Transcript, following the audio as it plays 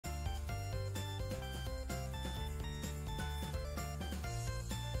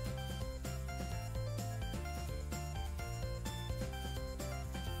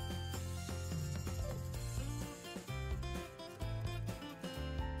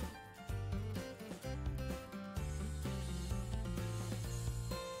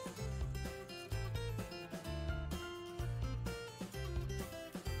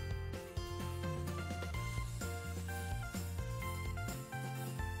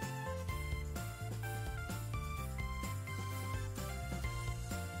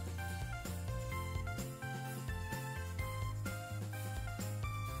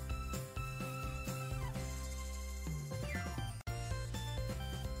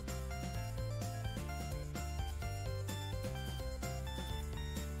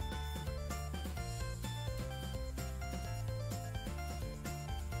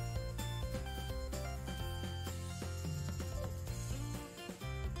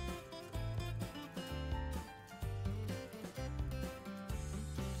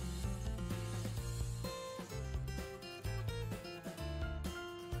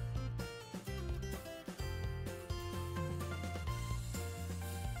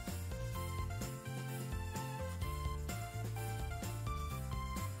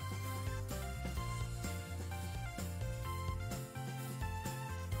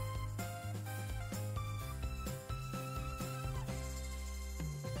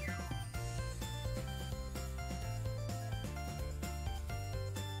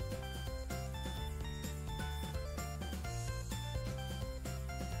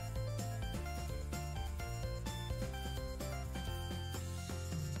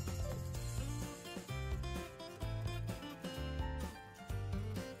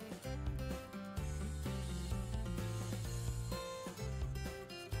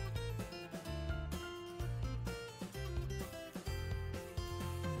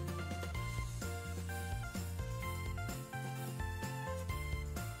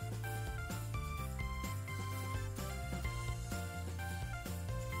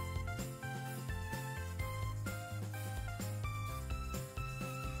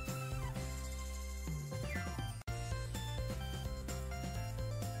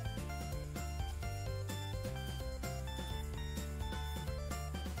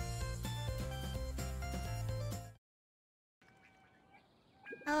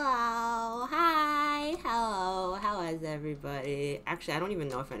Hello, hi, hello, how is everybody? Actually, I don't even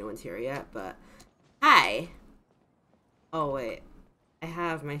know if anyone's here yet, but hi. Oh wait, I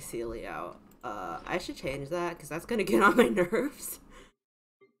have my Sealy out. I should change that because that's gonna get on my nerves.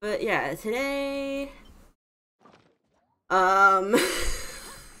 But yeah, today, sumeru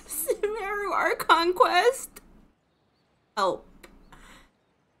archon quest. Help.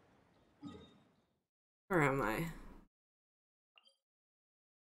 Where am I?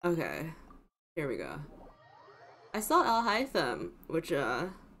 Okay, here we go. I saw Al which I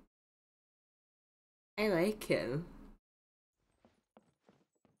like him.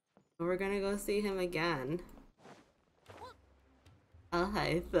 We're gonna go see him again.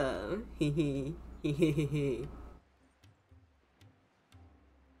 Al-Haytham. Hee hee.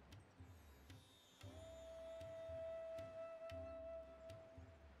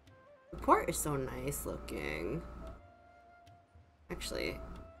 The port is so nice looking. Actually,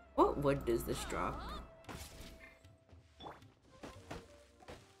 what wood does this drop?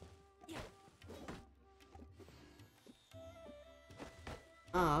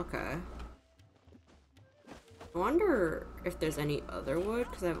 Oh, okay. I wonder if there's any other wood,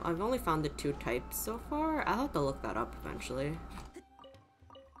 because I've only found the 2 types so far. I'll have to look that up eventually.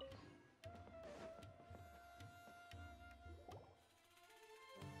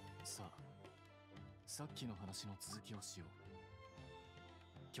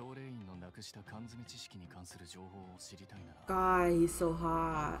 God, he's so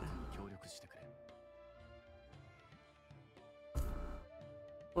hot.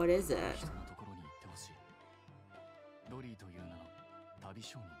 What is it?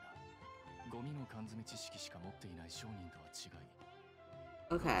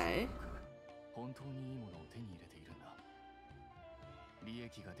 Okay.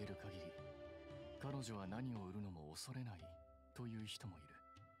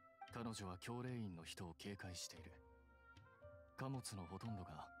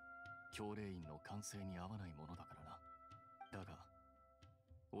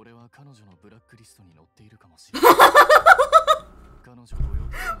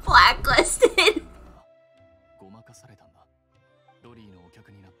 Blacklisted.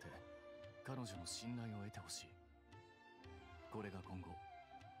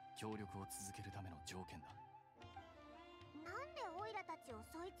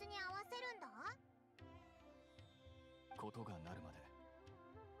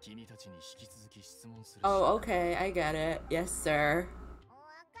 Oh, okay, I get it. Yes, sir.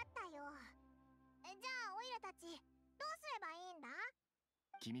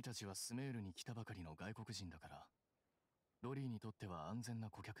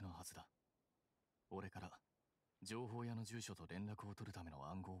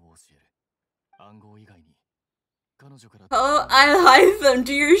 Oh, I like them.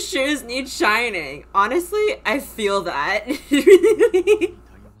 Do your shoes need shining? Honestly, I feel that.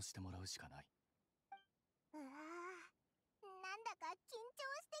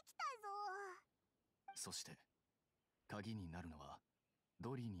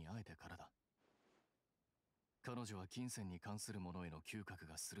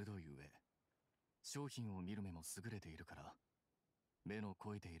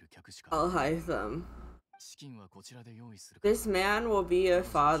 I'll hide them. This man will be a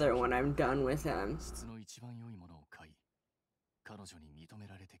father when I'm done with him.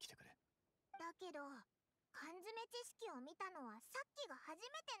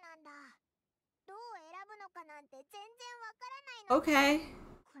 Okay.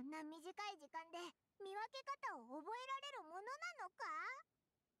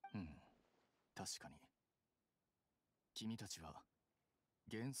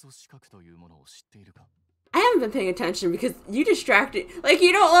 I haven't been paying attention because you distracted. Like,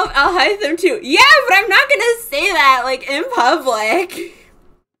 you don't love Al-Haytham too. Yeah, but I'm not gonna say that, like, in public.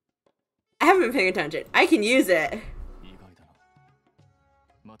 I haven't been paying attention. I can use it.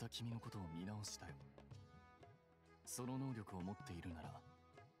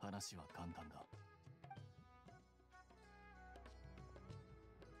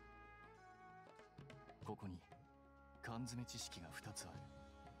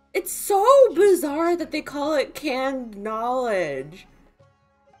 It's so bizarre that they call it canned knowledge.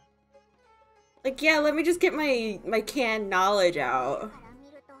 Like, yeah, let me just get my canned knowledge out.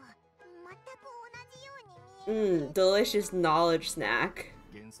 Delicious knowledge snack.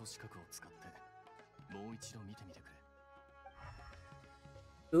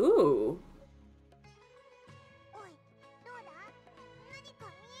 Ooh.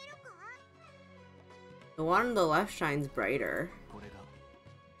 The one on the left shines brighter.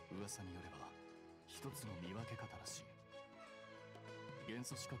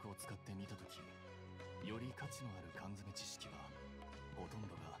 元素資格を使って見たとき、より価値のある缶詰知識はほとん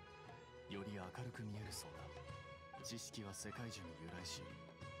どがより明るく見えるそうだ。知識は世界中に由来し、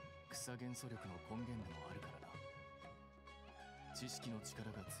草元素力の根源でもあるからな。知識の力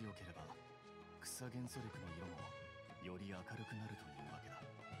が強ければ草元素力の色もより明るくなるというわけだ。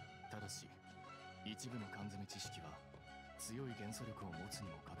ただし一部の缶詰知識は強い元素力を持つ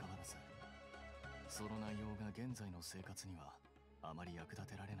にもかかわらず、その内容が現在の生活にはあまり役立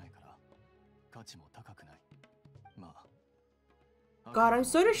てられないから価値も高くない。まあ God, I'm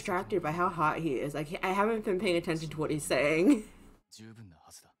so distracted by how hot he is. I haven't been paying attention to what he's saying. 十分な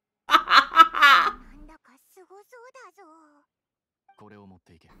はずだ。なんだかすごそうだぞ。これを持っ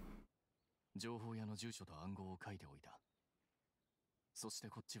ていけ。情報屋の住所と暗号を書いておいた。そして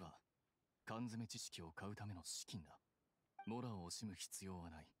こっちは缶詰知識を買うための資金だ。モラを惜しむ必要は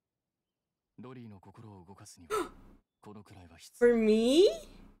ない。ドリーの心を動かすにはこのくらいは必要。 For me?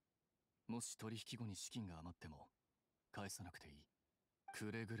 もし取引後に資金が余っても返さなくていい。く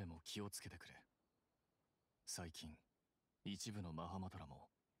れぐれも気をつけてくれ。最近一部のマハマトラも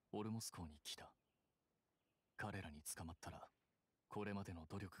オルモス港に来た。彼らに捕まったらこれまでの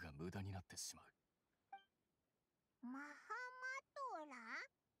努力が無駄になってしまう。マハマトラ？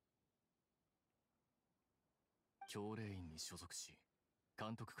教令員に所属し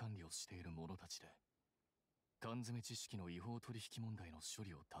監督管理をしている者たちで、缶詰知識の違法取引問題の処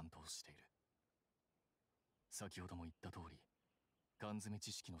理を担当している。先ほども言った通り、缶詰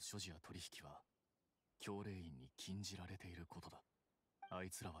知識の所持や取引は教令員に禁じられていることだ。あ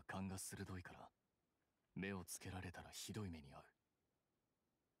いつらは勘が鋭いから目をつけられたらひどい目に遭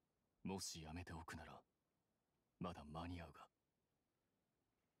う。もしやめておくならまだ間に合うが。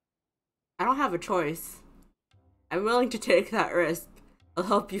 I don't have a choice. I'm willing to take that risk. I'll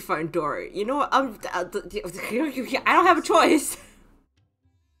help you find Dory. You know what? I don't have a choice.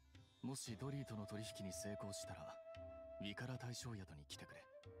 もしドリーとの取引に成功したらウィカラ大将宿に来てくれ。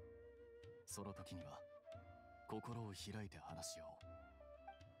その時には心を開いて話し合おう。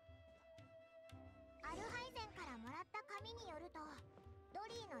アルハイゼンからもらった紙によると、ド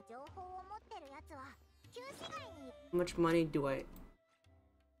リーの情報を持ってるやつは旧市街に。 How much money do I...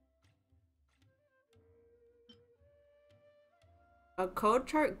 A code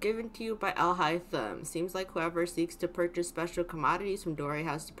chart given to you by Al Haytham. Seems like whoever seeks to purchase special commodities from Dory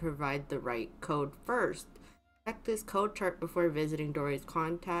has to provide the right code first. Check this code chart before visiting Dory's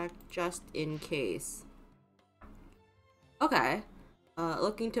contact, just in case. Okay.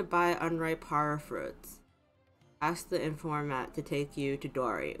 Looking to buy unripe horror fruits. Ask the informant to take you to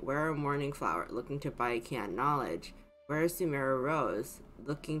Dory. Wear a morning flower. Looking to buy canned knowledge. Wear a sumeru rose.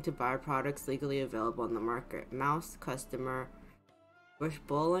 Looking to buy products legally available on the market. Mouse customer.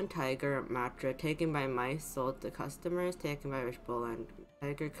 Wishbowl and tiger matra taken by mice, sold to customers. Taken by wishbowl and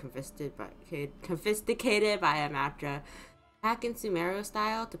tiger, confiscated by a matra. Pack in sumeru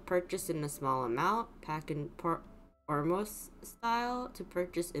style to purchase in a small amount. Pack in ormos style to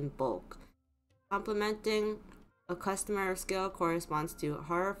purchase in bulk. Complementing a customer skill corresponds to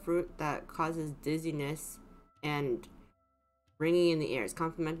horror fruit that causes dizziness and ringing in the ears.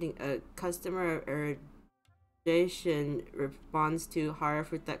 Complementing a customer irritation responds to horror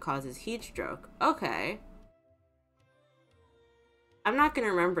fruit that causes heat stroke. Okay. I'm not gonna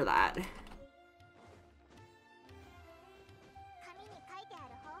remember that.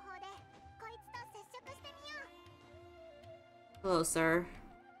 Hello, sir.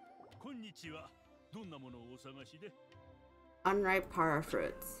 Unripe horror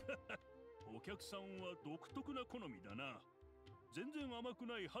fruits. お客さんは独特な好みだな。全然甘く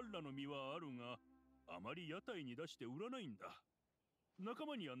ないハッラの実はあるが、あまり屋台に出して売らないんだ。仲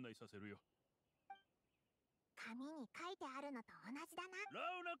間に案内させるよ。紙に書いてあるのと同じだな。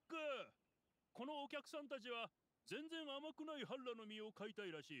ラウナック、このお客さんたちは全然甘くないハッラの実を買いた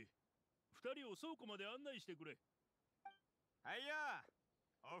いらしい。二人を倉庫まで案内してくれ。はいや、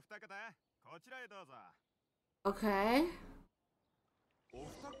お二方、こちらへどうぞ。Okay.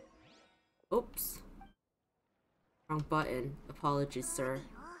 Oops. Wrong button. Apologies, sir.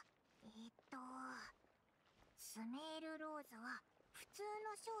 スメールローズは普通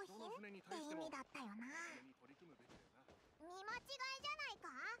の商品って意味だったよな。見間違いじゃない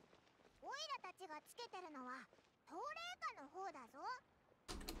か？オイラたちがつけてるのは奨励家の方だぞ。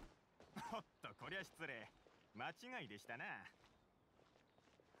おっと、こりゃ失礼。間違いでしたな。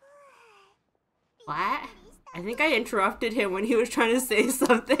What? I think I interrupted him when he was trying to say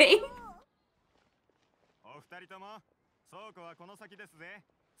something. お二人とも倉庫はこの先ですぜ。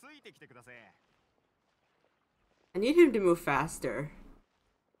ついてきてください。I need him to move faster.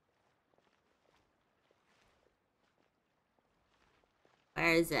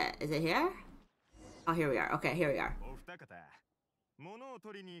 Where is it? Is it here? Oh, here we are. Okay, here we are. お二方、物を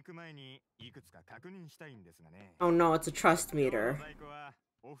取りに行く前にいくつか確認したいんですがね。Oh no, it's a trust 今日 meter. の在庫は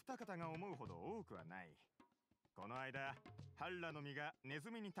お二方が思うほど多くはない。この間、ハッラの実がネ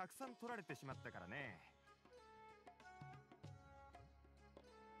ズミにたくさん取られてしまったからね。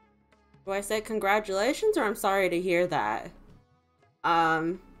Do I say congratulations or I'm sorry to hear that? あ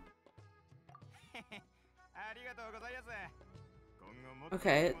りがとうございます。今後も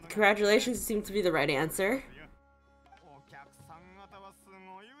Okay, congratulations seems to be the right answer. お客さん方はす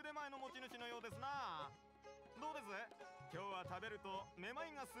ごい腕前の持ち主のようですな。どうです？今日は食べるとめま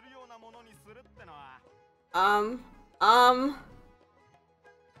いがするようなものにするってのは。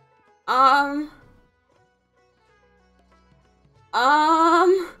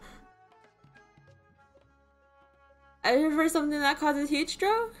I prefer something that causes heat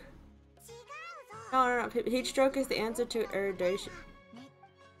stroke? No. Heat stroke is the answer to irritation.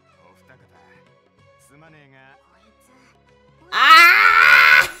 お二方、すまねえが。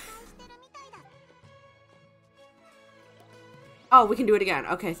Ah! Oh, we can do it again.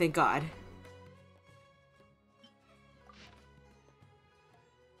 Okay, thank God.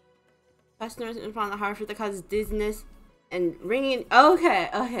 Customers found the hard fruit that causes dizziness and ringing. Okay,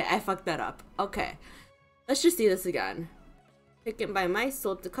 I fucked that up. Okay. Let's just see this again. Taken by mice,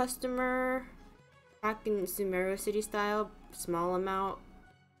 sold to customer. Packed in Sumeru city style, small amount.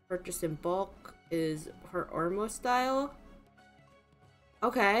 Purchased in bulk is her Ormo style.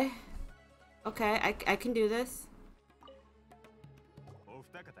 Okay. Okay, I can do this. お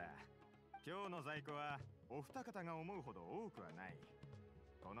二方、今日の在庫はお二方が思うほど多くはない。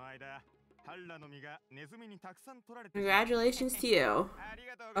この間、ハッラの実がネズミにたくさん取られて。Congratulations to you.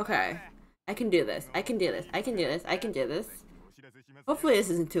 Okay. I can do this. I can do this. I can do this. I can do this. Hopefully this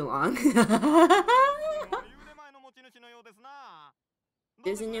isn't too long.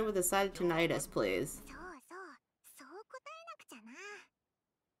 Isn't it with a side of tinnitus, please? そう答えなくちゃな。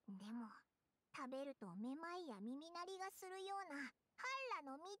でも食べるとめまいや耳鳴りがするようなハッ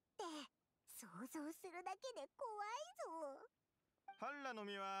ラの実って想像するだけで怖いぞ。ハッラの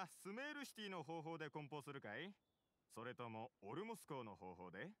実はスメールシティの方法で梱包するかい？それともオルモス港の方法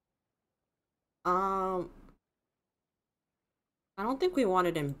で？ I don't think we want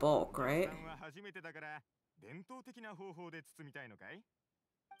it in bulk, right? 初めてだから伝統的な方法で包みたいのかい？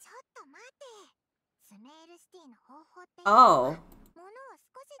ちょっと待て。スメールシティの方法って Oh. ものを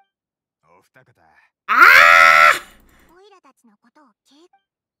少し。お二方。Ah! オイラたちのことを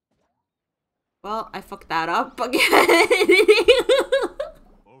Well, I fucked that up again.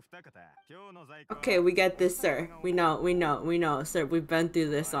 Okay, we get this, sir. We know, sir. We've been through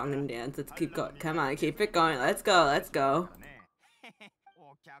this song and dance. Let's keep going. Come on, keep it going. Let's go.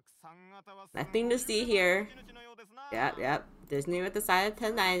 Nothing to see here. Yep. Disney with the side of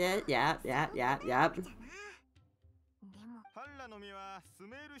tinnitus. Yep. ハッラの実はス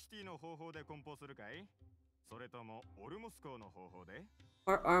メールシティの方法で梱包するかい？それともオルモス港の方法で？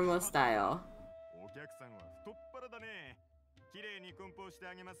 Or Ormo style. お客さんは太っ腹だね。綺麗に梱包して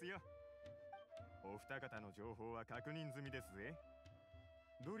あげますよ。お二方の情報は確認済みですぜ。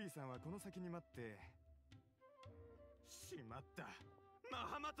ドリーさんはこの先に待って。しまった。マ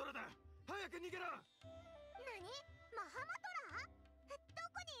ハマトラだ。早く逃げろ。何？マハマトラ？ど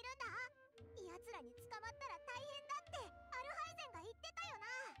こにいるんだ？奴らに捕まったら大変だってアルハイゼンが言ってたよな。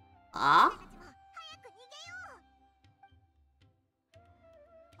 Ah? 早く逃げよう。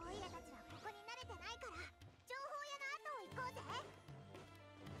オイラたちはここに慣れてないから情報屋の後を行こうぜ。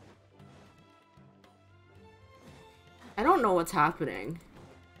 I don't know what's happening.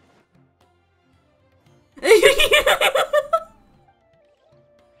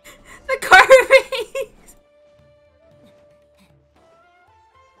 The carvings!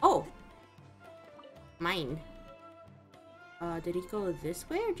 Oh! Mine. Did he go this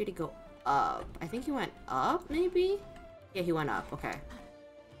way or did he go up? I think he went up, maybe? Yeah, he went up. Okay.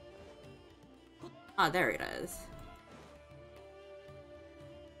 Ah, there it is.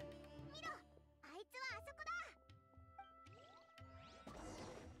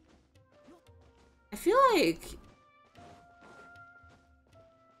 I feel like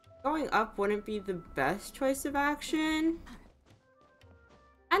going up wouldn't be the best choice of action.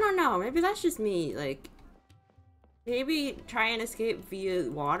 I don't know, maybe that's just me, like, maybe try and escape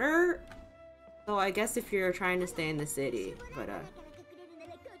via water? So I guess if you're trying to stay in the city, but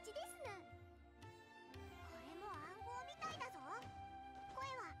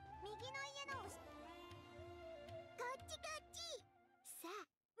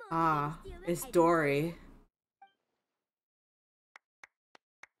Ah, it's Dory.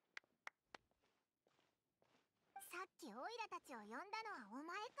 さっきオイラたちを呼んだのはお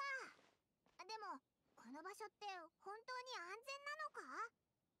この場所って本当に安全なのか？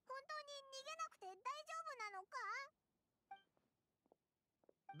本当に逃げなくて大丈夫なのか？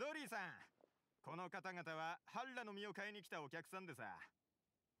ドリーさん、この方々はハルラの実を買いに来たお客さんでさ。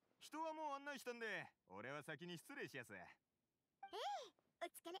人はもう案内したんで、俺は先に失礼しやす。ええ、お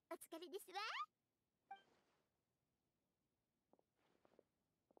疲れお疲れですわ。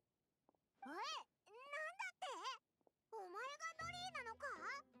おい、なんだって？お前がドリーなのか？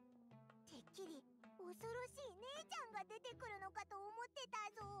てっきり恐ろしい姉ちゃんが出てくるのかと思ってた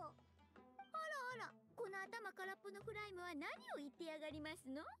ぞ。あら、この頭空っぽのフライムは何を言ってやがります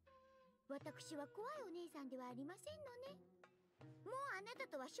の？私は怖いお姉さんではありませんのね。もうあなた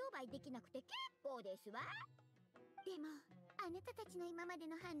とは商売できなくて結構ですわ。でもあなたたちの今まで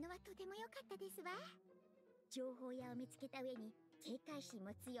の反応はとても良かったですわ。情報屋を見つけた上に警戒心も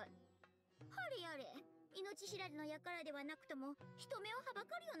強い。はれやれ、命知らずの輩ではなくとも人目をはば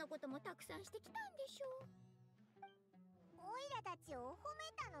かるようなこともたくさんしてきたんでしょう。おいらたちを褒め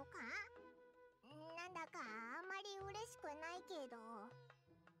たのか？なんだかあんまり嬉しくないけど。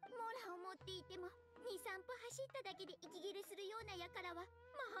モラを持っていても2、3歩走っただけで息切れするような輩は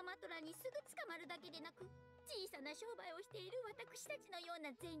マハマトラにすぐ捕まるだけでなく、小さな商売をしている私たちのよう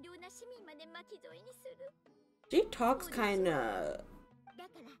な善良な市民まで巻き添えにする。 She talks kinda... だ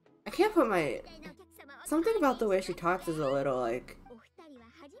から I can't put my... Something about the way she talks is a little like... お二人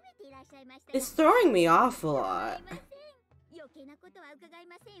は初めていらっしゃいました。 It's throwing me off a lot. 余計なことは伺い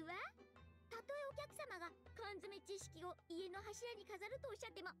ませんわ。たとえお客様が缶詰知識を家の柱に飾るとおっしゃ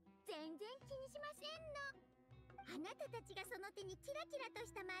っても全然気にしませんの。あなたたちがその手にキラキラと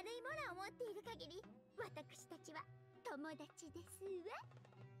した丸いモラを持っている限り、私たちは友達ですわ。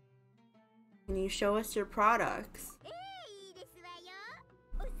 Can you show us your products? いいですわよ。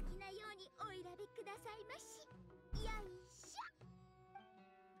お好きなようにお選びくださいまし。よいし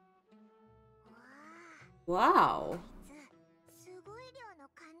ょ。Wow. すごい量の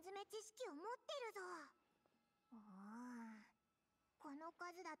缶詰知識を持ってるぞ。この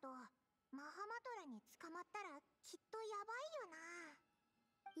数だとマハマトラに捕まったらきっとやばいよな。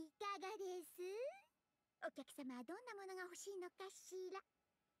いかがです？お客様はどんなものが欲しいのかしら。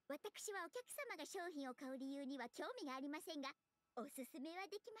私はお客様が商品を買う理由には興味がありませんが、おすすめは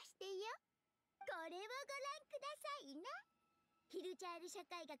できましてよ。これをご覧くださいな。ヒルチャール社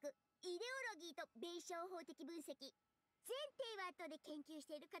会学、イデオロギーと弁証法的分析、全テーワートで研究し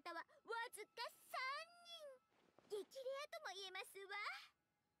ている方はわずか3人。激レアとも言えますわ。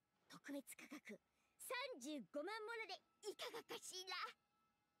特別価格35万モラでいかがかしら。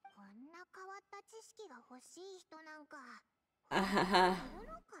こんな変わった知識が欲しい人なんかあはは。い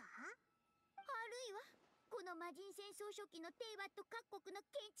るのか？あるいはこの魔人戦争初期のテーワット各国の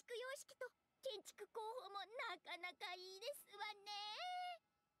建築様式と建築工法もなかなかいいですわね。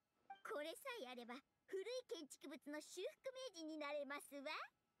これさえあれば古い建築物の修復名人になれますわ。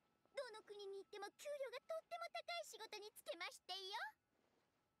どの国に行っても給料がとっても高い仕事に就けましてよ。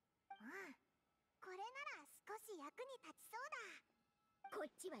これなら少し役に立ちそうだ。こ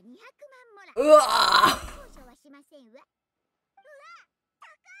っちは200万モラ。うわ交渉はしませんわ。も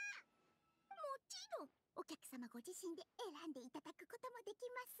ちろんお客様ご自身で選んでいただくこともでき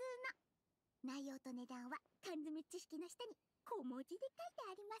ますの。内容と値段は缶詰知識の下に小文字で書いて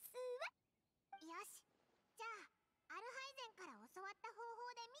ありますわ。よし、じゃあアルハイゼンから教わった方法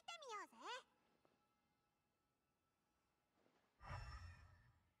で見てみようぜ。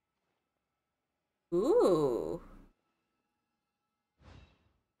Ooh.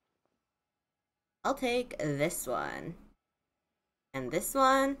 I'll take this one. And this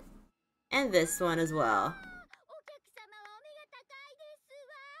one. And this one as well. お客様はお目が高いです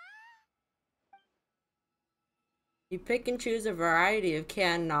わ。 You pick and choose a variety of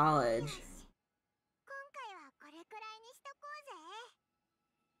canned knowledge. 今回はこれくらいにしとこうぜ。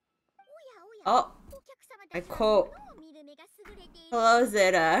おやおや、 Oh, お客様 I たちは quote. 物を見る目が優れている。 Hello,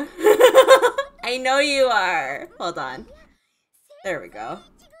 Zeta. I know you are. Hold on. There we go. 一軍の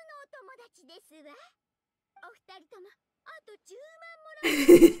お友達ですわ。お二人ともあと10万モラを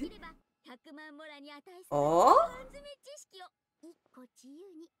できれば100万モラに値するお缶詰知識を1個自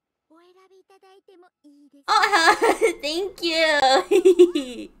由にお選びいただいてもいいですか？ Oh, thank you.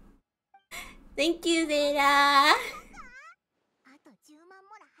 Thank you, Zeta. あと10万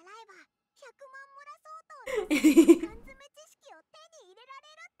モラ払えば100万モラ相当の缶詰知識を手に入れられ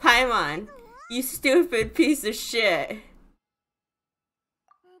る。 Paimon, you stupid piece of shit.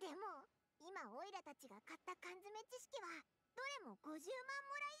 でも今オイラたちが買った缶詰知識はどれも50万モ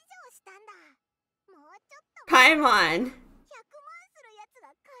ラ以上したんだ。もうちょっとPaimon. 100万するやつ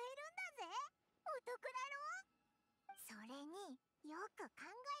が買えるんだぜ。お得だろ？それによく考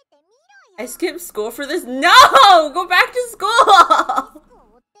えてみろよ。I skipped school for this. No! Go back to school!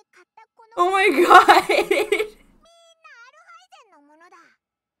 Oh my god! みんなアルハイゼンのものだ。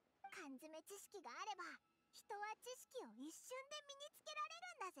缶詰知識があれば、人は知識を一瞬で身につけられ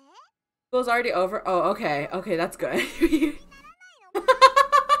るんだぜ。 School's already over? Oh, okay. Okay, that's good. 自分で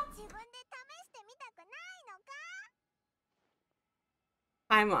試してみたくないのか?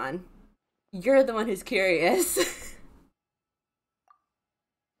 Paimon, you're the one who's curious.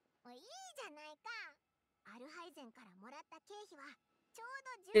 いいじゃないか。アルハイゼンからもらった経費はちょう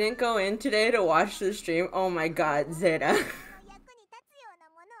ど Didn't go in today to watch the stream. Oh my god, Zeta. 役に立つような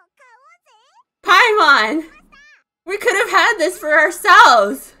ものを買おうぜ。 Paimon! We could have had this for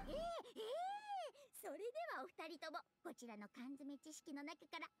ourselves! それではお二人ともこちらの缶詰知識の中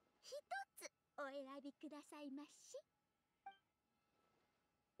から一つお選びくださいまし。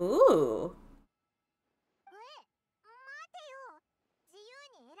 Ooh. 待てよ。自由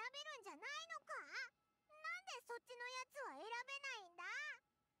に選べるんじゃないのか。なんでそっちのやつは選べないんだ。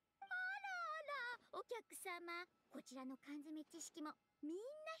あらあら、お客様、こちらの缶詰知識もみんな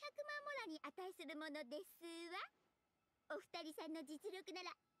100万モラに値するものですわ。お二人さんの実力なら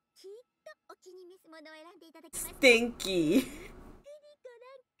きっとお気に召すものを選んでいただきます。 Stinky. ゆっくりご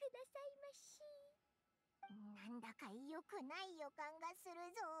覧くださいまし。なんだか良くない予感がする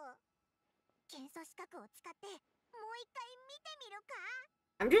ぞ。検査資格を使ってもう一回見てみるか。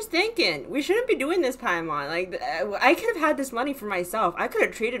 I'm just thinking, we shouldn't be doing this, Paimon. Like, I could have had this money for myself. I could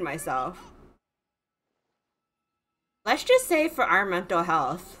have treated myself. Let's just say for our mental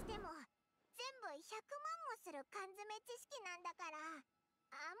health. でも全部100万もする缶詰知識なんだから、あん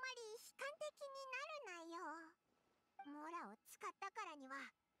まり悲観的になるなよ。モラを使ったからには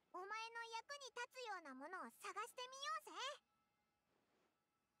お前の役に立つようなものを探してみようぜ。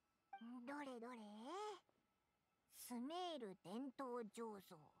どれどれ。スメール伝統醸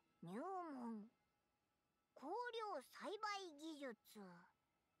造入門、香料栽培技術、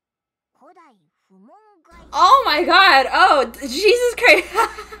古代不問外。 Oh my god! Oh, Jesus Christ!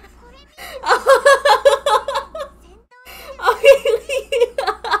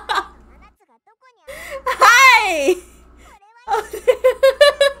 Hi!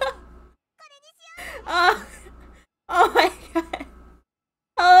 Oh my god.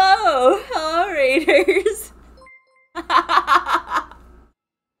 Hello! Hello, Raiders!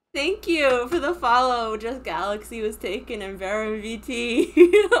 Thank you for the follow. Just Galaxy was taken and Baron VT.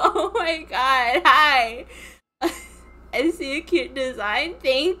 Oh my god. Hi. I see a cute design.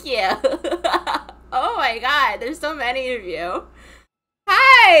 Thank you. Oh my god. There's so many of you.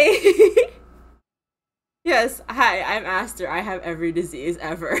 Hi. Yes. Hi. I'm Aster. I have every disease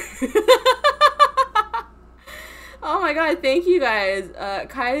ever. Oh my god. Thank you guys.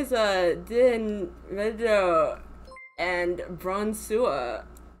 Kaisa, Din, Medo, and Bronsua.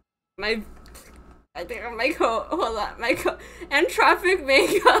 I think my coat. Hold on, my coat. Entropic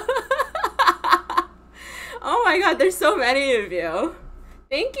makeup. Oh my god, there's so many of you.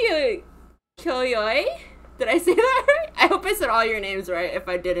 Thank you, Kyoyoi. Did I say that right? I hope I said all your names right. If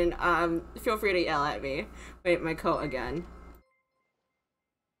I didn't, feel free to yell at me. Wait, my coat again.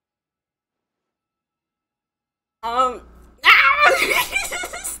 Stop!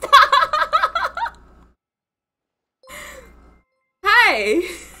 Hi!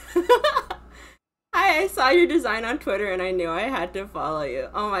 Hi, I saw your design on Twitter and I knew I had to follow you.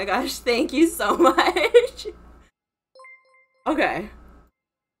 Oh my gosh, thank you so much. Okay.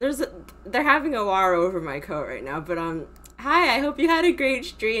 They're having a war over my coat right now, but hi, I hope you had a great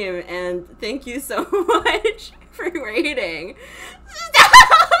stream and thank you so much for waiting.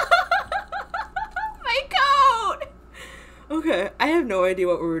 My coat! Okay, I have no idea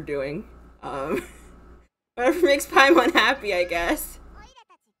what we were doing. Whatever makes Paimon happy, I guess.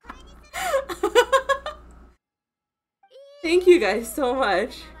 Thank you guys so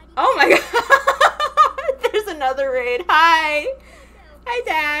much. Oh my god! There's another raid. Hi! Hi,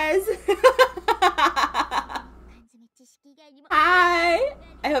 Daz! Hi!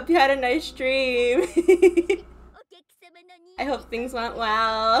 I hope you had a nice stream. I hope things went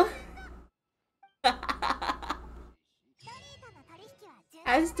well.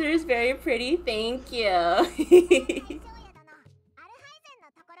 Esther's very pretty, thank you.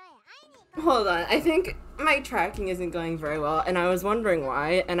 Hold on, I think my tracking isn't going very well, and I was wondering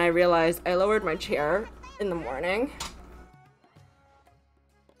why, and I realized I lowered my chair in the morning.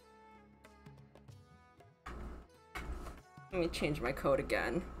 Let me change my coat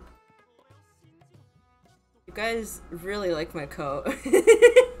again. You guys really like my coat.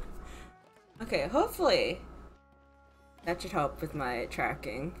 Okay, hopefully that should help with my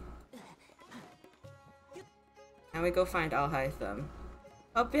tracking. Now we go find Al Hytham.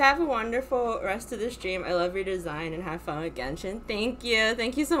 Hope you have a wonderful rest of the stream. I love your design and have fun with Genshin. Thank you.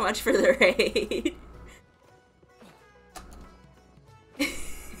 Thank you so much for the raid.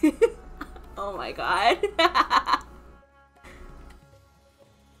 Oh my god.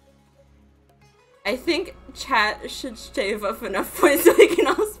 I think chat should shave up enough points so we can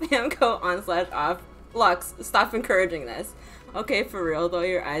all spam go on/off. Lux, stop encouraging this. Okay, for real though,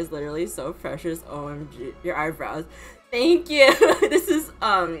 your eyes literally so precious. OMG. Your eyebrows. Thank you. This is,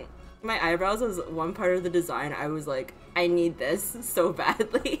 my eyebrows was one part of the design. I was like, I need this so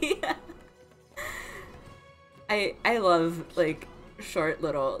badly. I love, like, short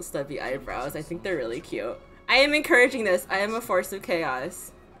little stubby eyebrows. I think they're really cute. I am encouraging this. I am a force of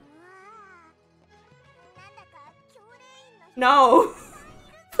chaos. No!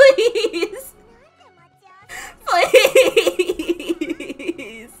 Please! Please!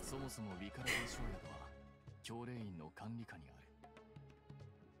 そもそもビカラ現象宿は教令員の管理下にある。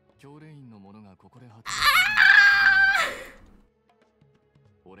教令員の者がここで働いている。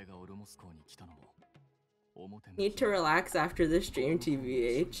俺がオルモス港に来たのも。Need to relax after the stream,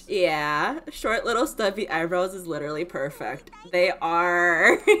 TBH. Yeah, short little stubby eyebrows is literally perfect. They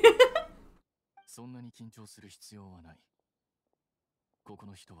are. そんなに緊張する必要はない。ここ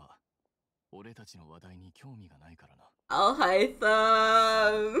の人は俺たちの話題に興味がないからな。I'll hide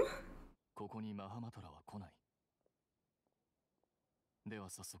them. ここにマハマトラは来ない。では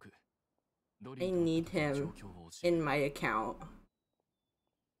早速。I need him in my account.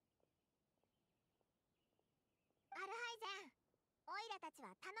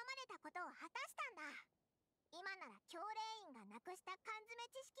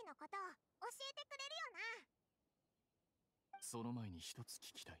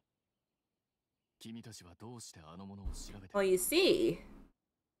 Well, you see.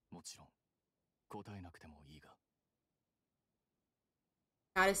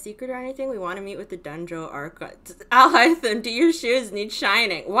 Not a secret or anything. We want to meet with the Dunjo Archon. Alhytham, do your shoes need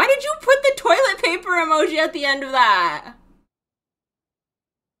shining? Why did you put the toilet paper emoji at the end of that?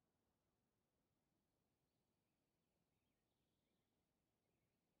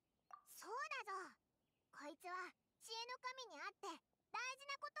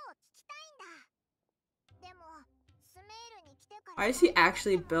 Why is he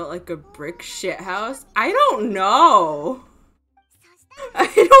actually built like a brick shithouse? I don't know. I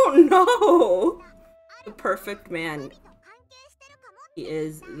don't know. The perfect man. He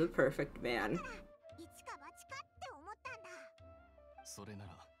is the perfect man. それな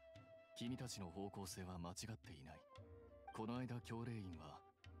ら君たちの方向性は間違っていない。この間教令員は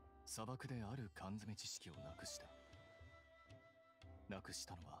砂漠である缶詰知識をなくした。なくし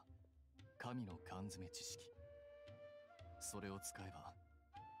たのは神の缶詰知識。それを使えば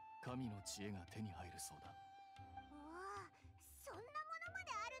神の知恵が手に入るそうだ。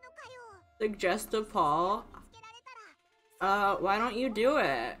Suggest a Paul. Why don't you do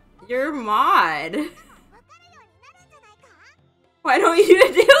it? You're a mod. Why don't you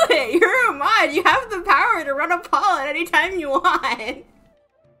do it? You're a mod. You have the power to run a Paul at any time you want.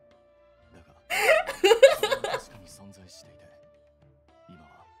 確かに存在していて、今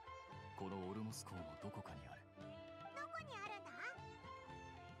はこのオルモス港のどこかにある。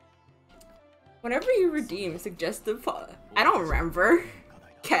Whenever you redeem suggestive Paul, I don't remember.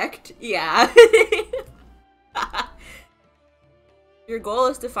 Kecked, yeah. Your goal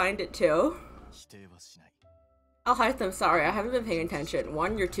is to find it too. I'll hide them. Sorry, I haven't been paying attention.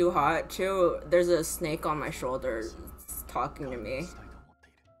 One, you're too hot. Two, there's a snake on my shoulder talking to me.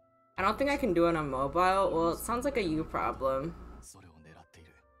 I don't think I can do it on mobile. Well, it sounds like a you problem.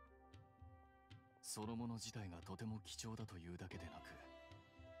 そのもの自体がとても貴重だというだけでなく、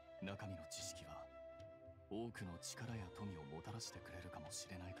中身の知識は多くの力や富をもたらしてくれるかもし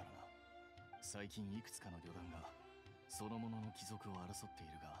れないからな。最近いくつかの旅団がそのものの貴族を争ってい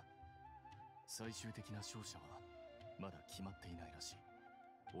るが、最終的な勝者はまだ決まっていないらしい。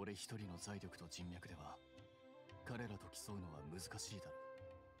俺一人の財力と人脈では彼らと競うのは難しいだろ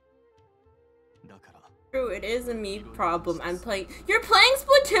う。だから True, it is a me problem. I'm playing. You're playing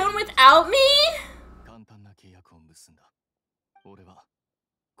Splatoon without me? 簡単な契約を結んだ。俺は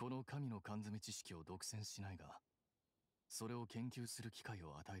この神の缶詰知識を独占しないが、それを研究する機会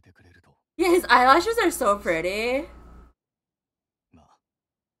を与えてくれると。Yeah, his eyelashes are so pretty. まあ、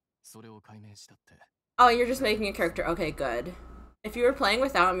それを解明したって。Oh, you're just making a character. Okay, good. If you were playing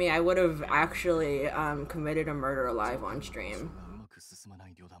without me, I would have actually committed a murder live on stream. うまく進まな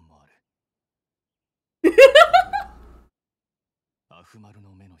い旅団もある。アフマル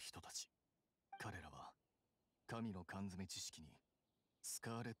の目の人たち。彼らは神の缶詰知識にス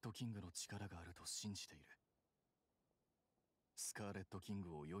カーレットキングの力があると信じている。スカーレット・キン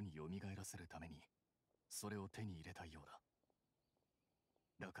グを世に蘇らせるためにそれを手に入れたいよう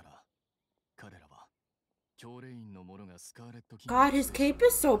だ。だから彼らは教令員の者がスカーレット・キング God, his cape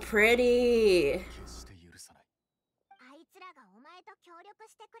is so pretty. 決して許さない。あいつらがお前と協力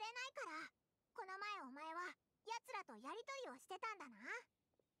してくれないから、この前お前は奴らとやりとりをしてたんだな。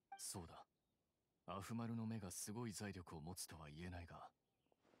そうだ。アフマルの目がすごい財力を持つとは言えないが、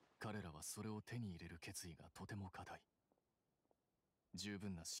彼らはそれを手に入れる決意がとても固い。十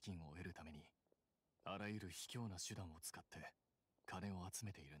分な資金を得るためにあらゆる卑怯な手段を使って金を集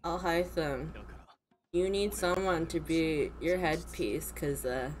めているんだ。 Alhaitham, だから you need someone to be your headpiece,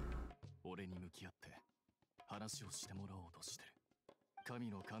 cause 俺に向き合って話をしてもらおうとしてる。神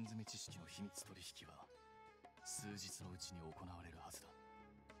の缶詰知識の秘密取引は数日のうちに行われるはずだ。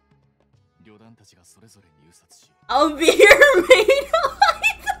旅団たちがそれぞれ入札し、 I'll be your maid.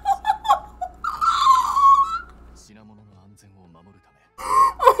 品物の安全を守るため Oh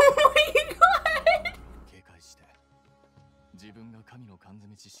my god. 警戒して自分が神の缶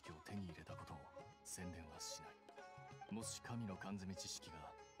詰知識を手に入れたことを宣伝はしない。もし神の缶詰知識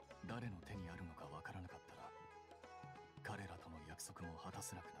が誰の手にあるのかわからなかったら彼らとの約束も果た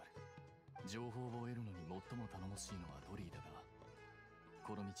せなくなる。情報を得るのに最も頼もしいのはドリーだが、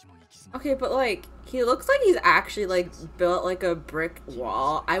この道も行き詰まる。 Okay, but like, he looks like he's actually like built like a brick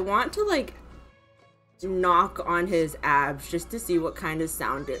wall. I want to like knock on his abs just to see what kind of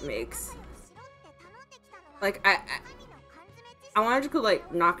sound it makes. Like, I wanted to go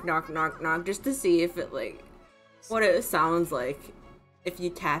like knock, knock, knock, knock just to see if it like, what it sounds like if you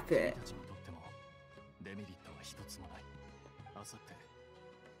tap it. 君たちにとってもデメリットは一つもない。あさって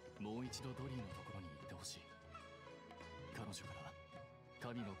もう一度ドリーのところに行ってほしい。彼女から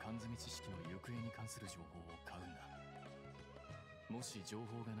神の缶詰知識の行方に関する情報を買うんだ。もし情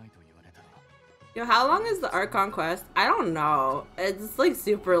報がないと言われたら Yo, how long is the archon quest? I don't know. It's like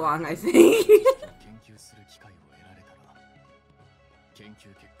super long, I think. 研究する機会を得られたら研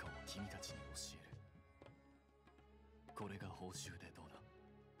究結果を君たちに教える。これが報酬でどうだ？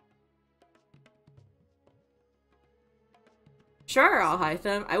 Sure,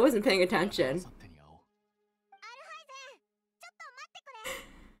 Alhaitham. I wasn't paying attention. アルハイゼン、ちょっと待ってくれ。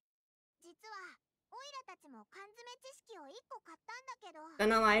実はオイラたちも缶詰知識を1個買ったんだけど。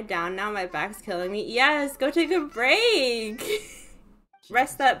 Gonna lie down now, my back's killing me. Yes, go take a break.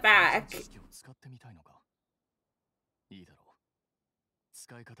 Rest that back. 知識を使ってみたいのか？いいだろう。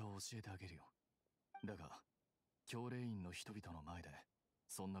使い方を教えてあげるよ。だが教令員の人々の前で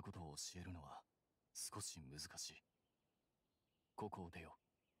そんなことを教えるのは少し難しい。ここを出よ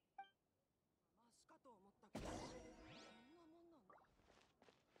う。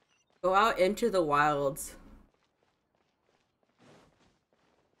 Go out into the wilds.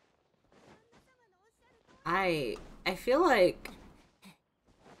 I feel like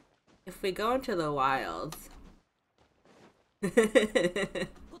if we go into the wilds.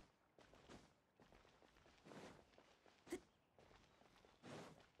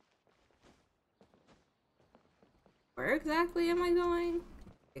 Where exactly am I going?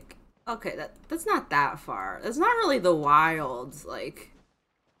 Like, okay, that's not that far. That's not really the wilds, like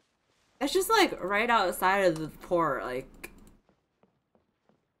it's just like right outside of the port, like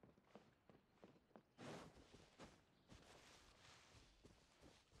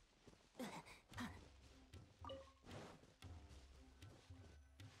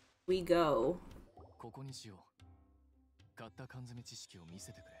we go. ここにしよう。買った缶詰知識を見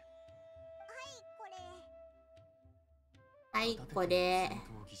せてくれ。はい、戦これ。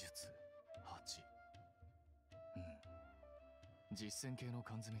闘技術8。実戦系の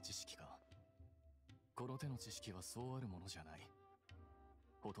缶詰知識か。この手の知識はそうあるものじゃない。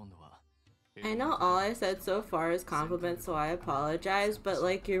ほとんどは I know all I said so far is compliments, so I apologize, but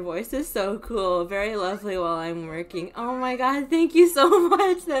like your voice is so cool, very lovely while I'm working. Oh my god, thank you so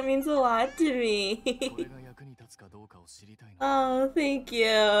much. That means a lot to me. これが役に立つかどうかを知りたいの。 Oh, thank you.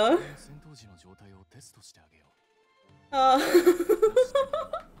 戦闘時の状態をテストしてあげよう。 Oh.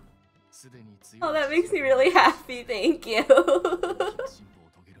 すでに強い Oh, that makes me really happy. Thank you. 進歩を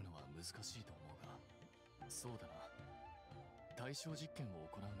遂げるのは難しいと思うが、そうだな。対象実験を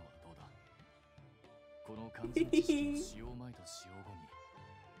行うのはどうだ？この缶詰知識の使用前と使用後に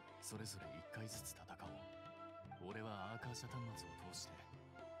それぞれ1回ずつ戦おう。俺はアーカーシャ端末を通して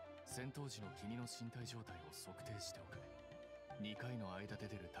戦闘時の君の身体状態を測定しておく。2回の間で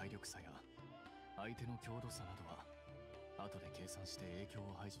出る体力差や相手の強度差などは後で計算して影響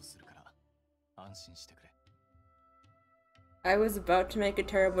を排除するから安心してくれ。 I was about to make a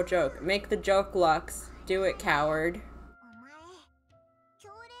terrible joke. Make the joke, Lux. Do it, coward. お前、教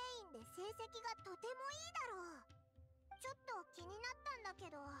令員で成績がとてもいいだろう。ちょっと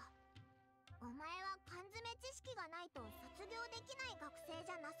お前は缶詰知識がないと卒業できない学生じ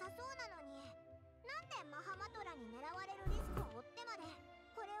ゃなさそうなのに、なんでマハマトラに狙われるリスクを負ってまで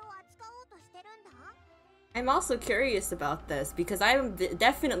これを扱おうとしてるんだ？ I'm also curious about this because I'm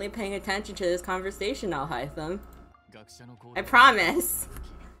definitely paying attention to this conversation, Alhaitham. I promise.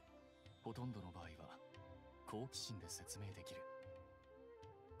 ほとんどの場合は好奇心で説明できる。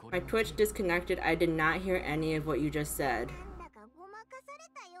 My Twitch disconnected. I did not hear any of what you just said. なんだかごまかされ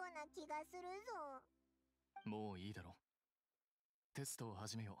たような気がするぞ。もういいだろう。テストを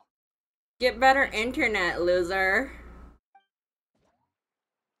始めよう。 Get better internet, loser.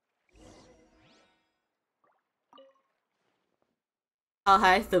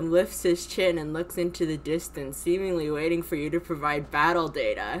 Alhaitham lifts his chin and looks into the distance, seemingly waiting for you to provide battle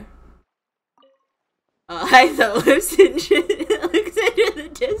data. Alhaitham lifts his chin and looks into the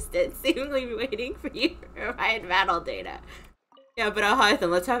distance, seemingly waiting for you to provide battle data. Yeah, but Alhaitham,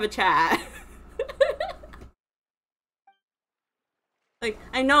 let's have a chat. Like,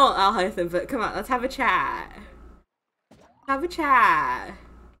 I know Alhaitham, but come on, let's have a chat. Have a chat.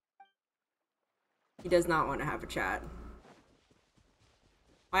 He does not want to have a chat.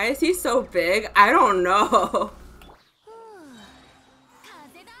 Why is he so big? I don't know.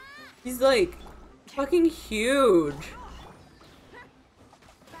 He's like fucking huge.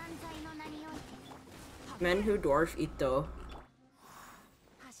 Men who dwarf Ito.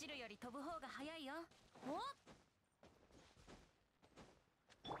 走るより飛ぶ方が早いよ。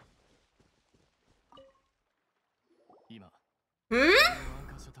今、Hmm? アン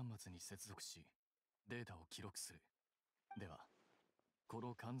カー車端末に接続し、データを記録する。では、こ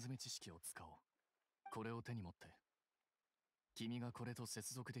の缶詰知識を使おう。これを手に持って、君がこれと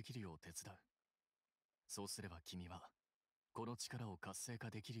接続できるよう手伝う。そうすれば君は、この力を活性化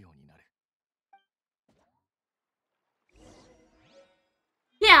できるようになる。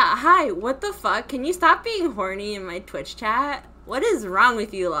Yeah, hi, what the fuck? Can you stop being horny in my Twitch chat? What is wrong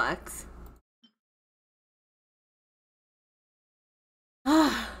with you, Lux?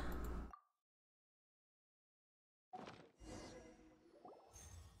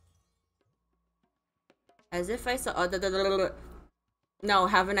 As if I saw. No,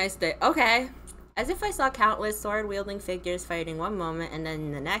 have a nice day. Okay. As if I saw countless sword-wielding figures fighting one moment, and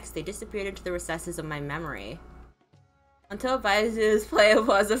then the next, they disappeared into the recesses of my memory. Until Baizu is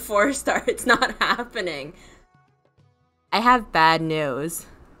playable as a 4-star, it's not happening. I have bad news.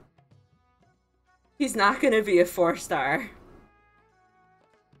 He's not gonna be a 4-star.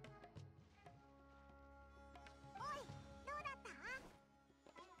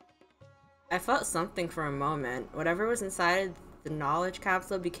 I felt something for a moment. Whatever was inside the knowledge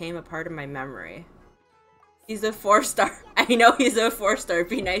capsule became a part of my memory. He's a 4-star. I know he's a 4-star.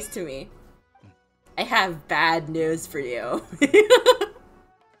 Be nice to me. I have bad news for you.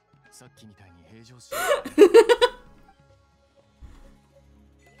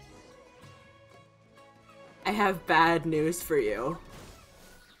 I have bad news for you.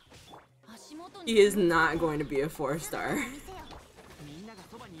 He is not going to be a 4-star.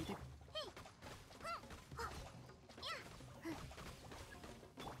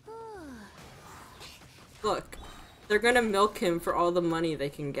 Look, they're gonna milk him for all the money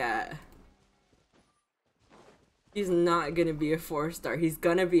they can get. He's not gonna be a 4-star. He's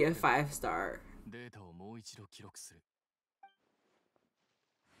gonna be a 5-star.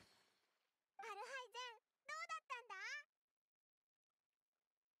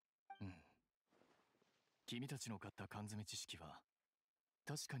君たちの買った缶詰知識は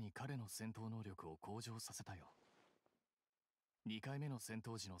確かに彼の戦闘能力を向上させたよ。2回目の戦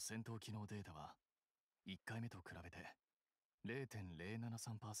闘時の戦闘機能データは1回目と比べて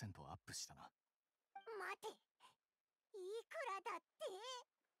 0.073% アップしたな。待て、いくらだって？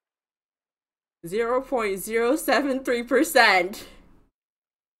 0.073%.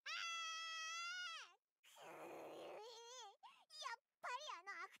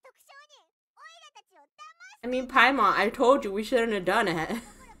 I mean, Paimon, I told you we shouldn't have done it.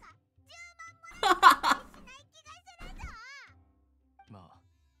 まあ、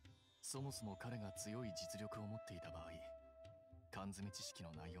そもそも彼が強い実力を持っていた場合、缶詰知識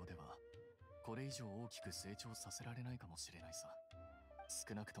の内容ではこれ以上大きく成長させられないかもしれないさ。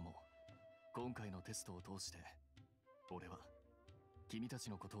少なくとも今回のテストを通して俺は君たち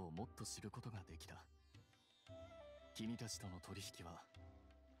のことをもっと知ることができた。君たちとの取引は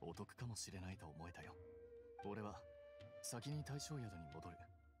お得かもしれないと思えたよ。俺は先に大将宿に戻る。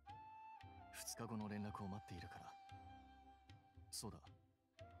2日後の連絡を待っているから。そうだ、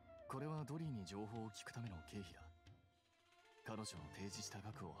これはドリーに情報を聞くための経費だ。彼女の提示した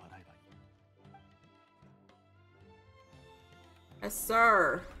額を払えばいい。Yes,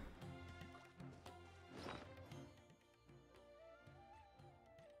 sir.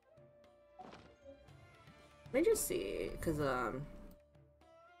 Let me just see, cause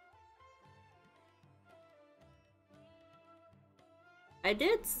I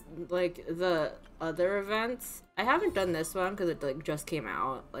did like the other events. I haven't done this one because it like just came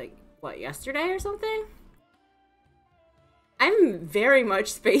out like what, yesterday or something. I'm very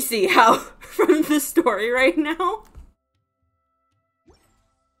much spacey out from the story right now.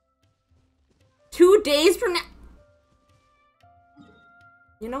 2 days from now.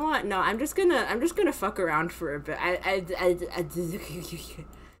 You know what? No, I'm just gonna fuck around for a bit.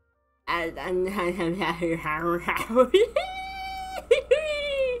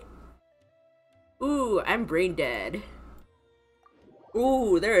 Ooh, I'm brain dead.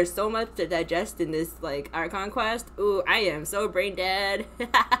 Ooh, there is so much to digest in this like Archon quest. Ooh, I am so brain dead.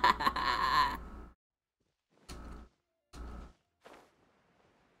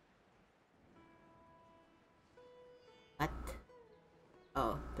 What?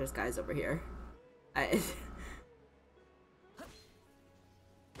 Oh, there's guys over here.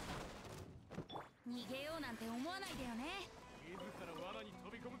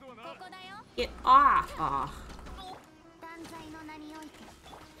 Get off! Oh.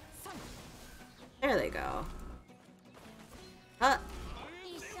 There they go.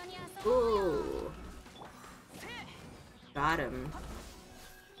 Ooh. Got him.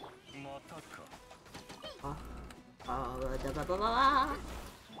 Oh. Oh, blah, blah, blah, blah.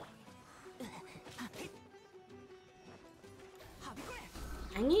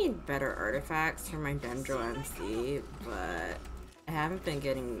 I need better artifacts for my Dendro MC, but I haven't been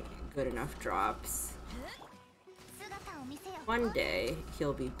getting good enough drops. One day,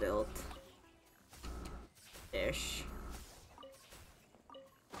 he'll be built. Ish.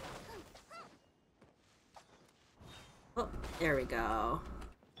 Oh, there we go.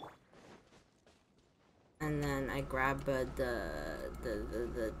 And then I grab the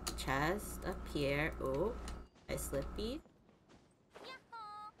chest up here. Oh, I slippy.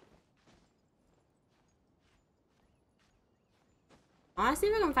 I want to see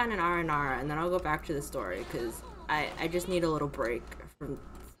if I can find an R&R, and then I'll go back to the story, because I just need a little break from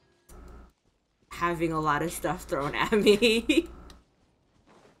having a lot of stuff thrown at me.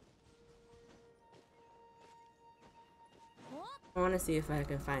 I want to see if I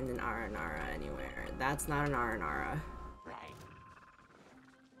can find an R&R anywhere. That's not an R&R.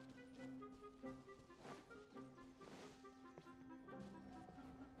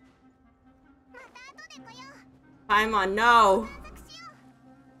 Paimon, no!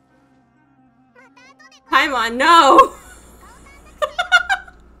 Paimon, no!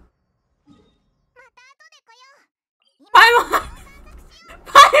 Paimon!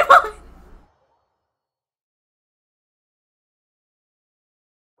 Paimon!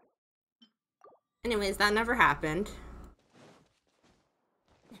 Anyways, that never happened.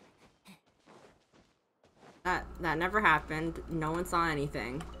 That never happened. No one saw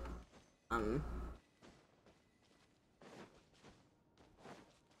anything.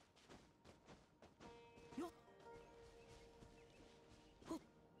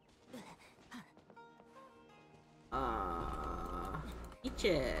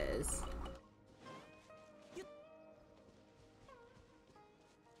 Peaches.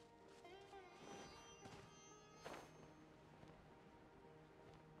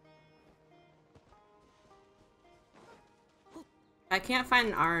 I can't find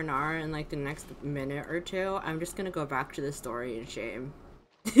an R&R in like the next minute or two. I'm just gonna go back to the story in shame.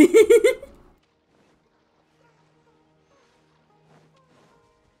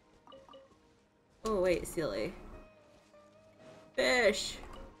 Oh wait, silly. Fish!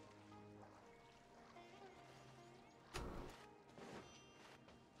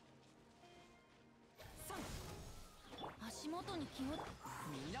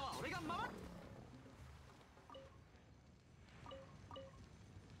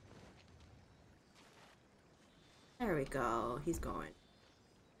 There we go. He's going.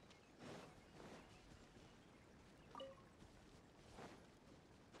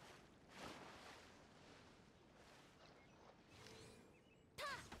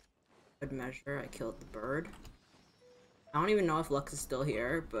 Good measure, I killed the bird. I don't even know if Lux is still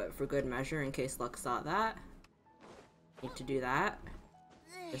here, but for good measure, in case Lux saw that, need to do that.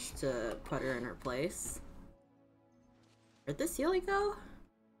 Just to put her in her place. Where'd the Sealy go?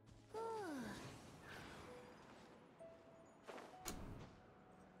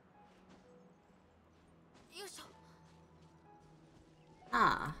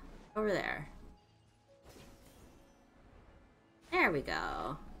 Ah, over there. There we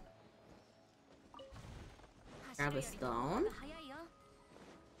go. Grab a stone.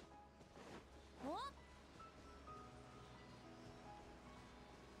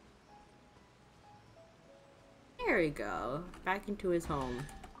 there you go. Back into his home.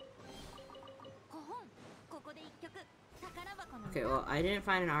 Okay, well, I didn't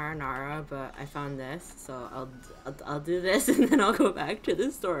find an Aranara, but I found this, so I'll do this and then I'll go back to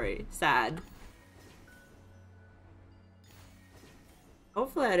the story. Sad.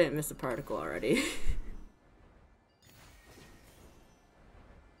 Hopefully I didn't miss a particle already.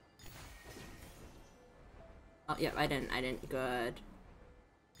 Oh, yep, I didn't. Good.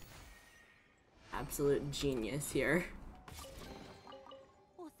 Absolute genius here.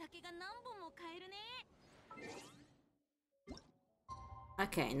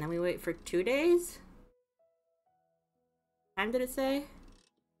 Okay, and then we wait for 2 days? Time did it say?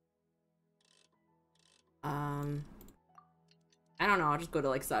 I don't know, I'll just go to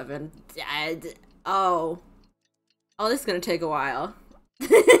like 7. Oh, this is gonna take a while.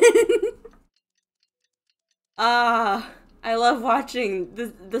 I love watching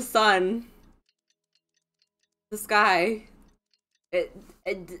the sun. The sky.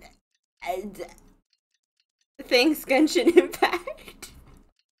 Thanks, Genshin Impact.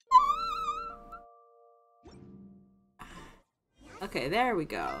 Okay, there we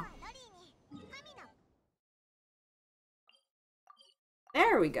go.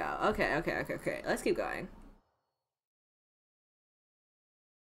 There we go. Okay. Let's keep going.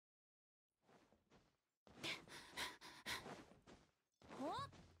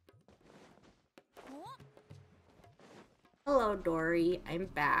 Hello, Dory. I'm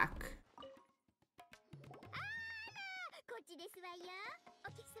back. こっちですわよ。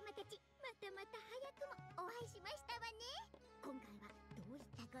お客様たち、またまた早くもお会いしましたわね。今回はどういっ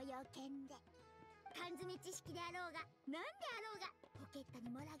たご用件で？缶詰知識であろうが、なんであろうが、ポケットに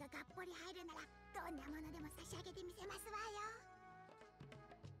モラががっぽり入るなら、どんなものでも差し上げてみせますわよ。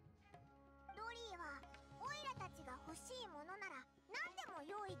ドリーはオイラたちが欲しいものなら何でも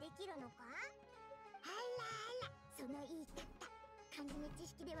用意できるのか？あらあら、その言い方。缶詰知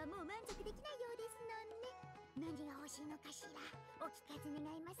識ではもう満足できないようですのね。何が欲しいのかしら。お聞かせ願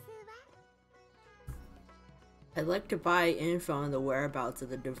いますわ。I'd like to buy info on the whereabouts of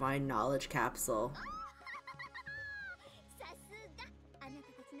the divine knowledge capsule. さすが、あな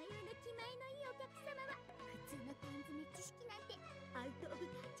たたちのような気前のいいお客様は普通の缶詰知識なんてアウトオブ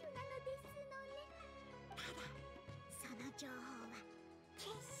眼中なのですのね。ただ、その情報は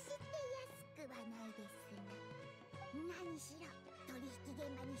決して安くはないですが、何しろ取引現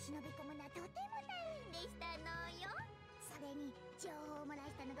場に忍び込むのはとても大変でしたのよ。それに情報を漏ら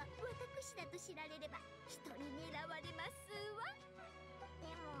したのが私だと知られれば人に狙われますわ。で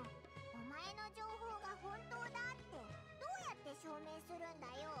もお前の情報が本当だってどうやって証明するん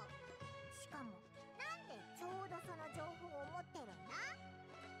だよ。しかもなんでちょうどその情報を持ってるんだ？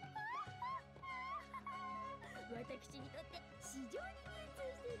私にとって市場に流通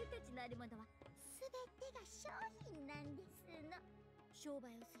している価値のあるものは全てが商品なんですの。商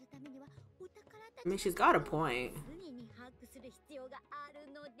売をするためにはお宝たち I mean, she's got a point. 常に把握する必要がある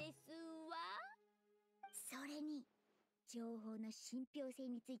のですわ。それに情報の信憑性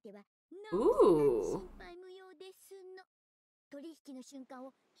についてはなお心配無用ですの。取引の瞬間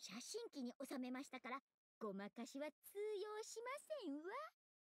を写真機に収めましたからごまかしは通用しませんわ。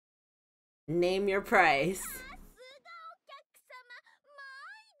Name your price. さすがお客様、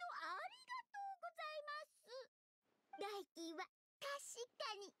毎度ありがとうございます。代金は確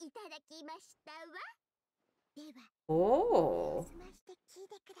かにいただきましたわ。では、Oh. 済まして聞い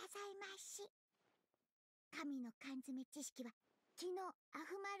てくださいまし。神の缶詰知識は昨日ア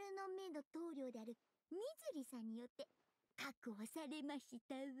フマルの目の棟梁であるみずりさんによって確保されまし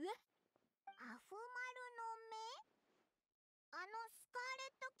たわ。アフマルの目？あのスカーレ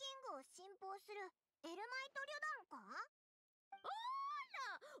ットキングを信奉するエルマイト旅団か？あ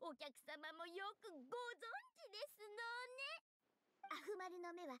ら、お客様もよくご存知ですのね。アフマル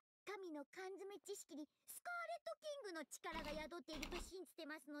の目は神の缶詰知識にスカーレットキングの力が宿っていると信じて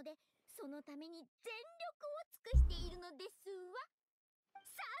ますので、そのために全力を尽くしているのですわ。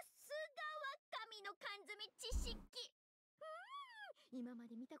さすがは神の缶詰知識。今ま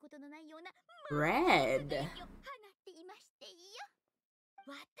で見たことのないような Red. を放っていましてよ。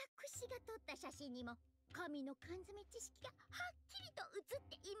私が撮った写真にも神の缶詰知識がはっきりと写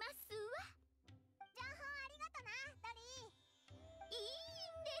っていますわ。情報ありがとな、ドリー。いい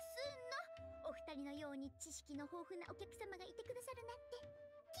んですの。お二人のように知識の豊富なお客様がいてくださるなんて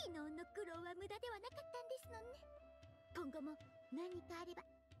昨日の苦労は無駄ではなかったんですのね。今後も何かあれば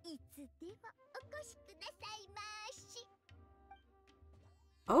いつでもお越しくださいまし。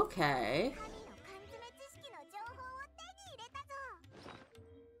Okay. 神の缶詰知識の情報を手に入れたぞ。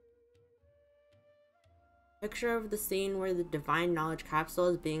Picture of the scene where the divine knowledge capsule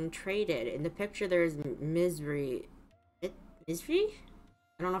is being traded. In the picture, there's Misri. Misri?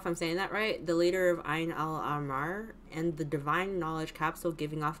 I don't know if I'm saying that right. The leader of Ain al-Amar, and the divine knowledge capsule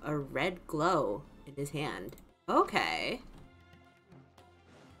giving off a red glow in his hand. Okay.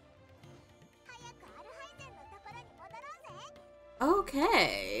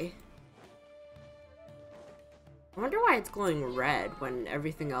 Okay. I wonder why it's glowing red when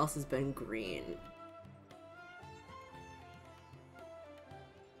everything else has been green.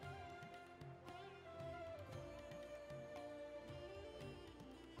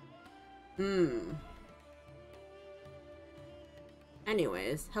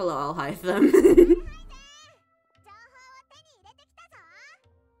 Anyways, hello, I'll hide them.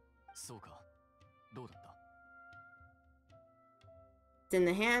 そうか。どうだった？ It's in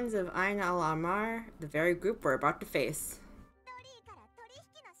the hands of Ain al-Amar, the very group we're about to face.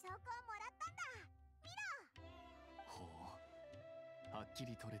 ほう。はっき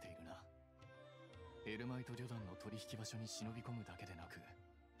り取れているな。エルマイト旅団の取引場所に忍び込むだけでなく、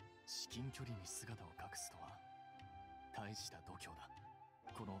至近距離に姿を隠すとは大した度胸だ。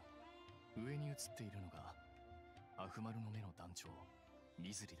この上に映っているのがアフマルの目の団長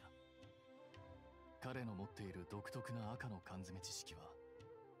ミズリだ。彼の持っている独特な赤の缶詰知識は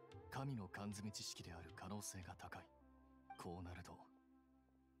神の缶詰知識である可能性が高い。こうなると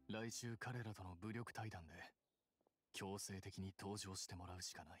来週彼らとの武力対談で強制的に登場してもらう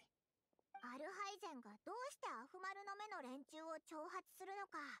しかない。アルハイゼンがどうしてアフマルの目の連中を挑発するの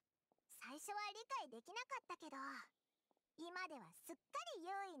か最初は理解できなかったけど今ではすっかり優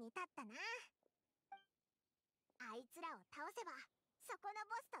位に立ったな。あいつらを倒せばそこの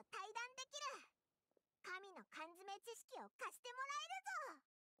ボスと対談できる。神の缶詰知識を貸してもら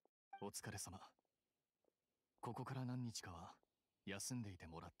えるぞ。お疲れ様。ここから何日かは休んでいて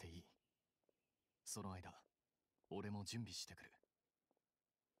もらっていい。その間俺も準備してくる。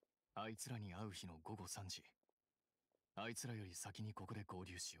あいつらに会う日の午後3時。あいつらより先にここで合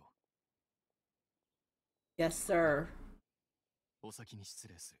流しよYes, sir. う。お先に失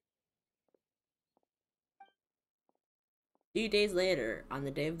礼する。Few days later, on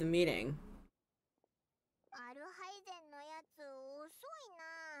the day of the meeting. アルハイゼンのやつ遅い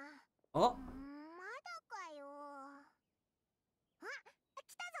な。お、まだかよ。あ、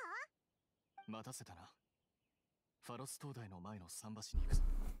来たぞ。待たせたな。ファロス灯台の前の桟橋に行くぞ。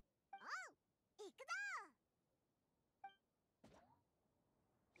行くぞ。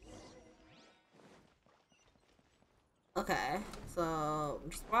Okay, so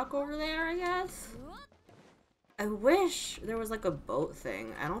just walk over there, I guess. I wish there was like a boat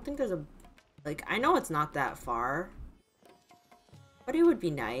thing. I don't think there's a, like, I know it's not that far, but it would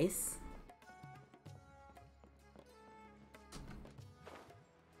be nice.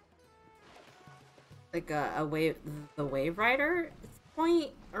 Like a wave, the wave rider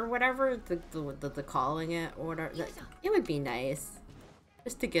point or whatever the calling it or whatever. It would be nice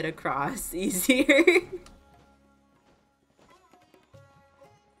just to get across easier.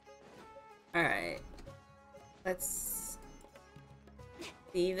 All right, let's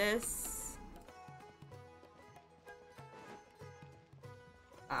see this.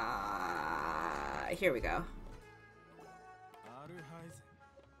 Here we go. アルハイゼ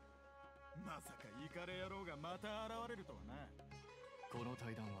ン。まさかイカレ野郎がまた現れるとはな。この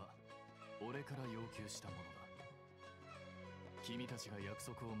対談は俺から要求したものだ。君たちが約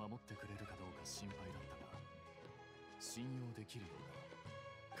束を守ってくれるかどうか心配だったが、信用できるようだ。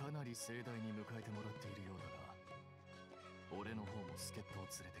かなり盛大に迎えてもらっているようだが、俺の方も助っ人を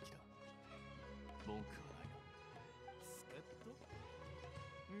連れてきた。文句はないな。助っ人？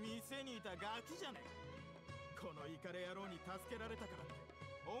店にいたガキじゃねえか。このイカレ野郎に助けられたからって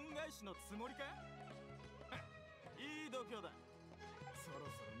恩返しのつもりか？いい度胸だ。そろ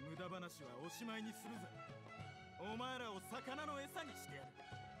そろ無駄話はおしまいにするぜ。お前らを魚の餌にしてや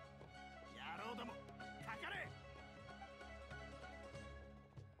る。野郎ども、かかれ！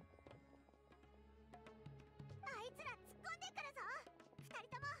あいつら突っ込んでくるぞ。二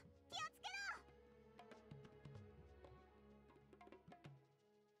人とも気をつけろ。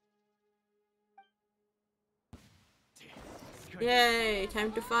 Yay,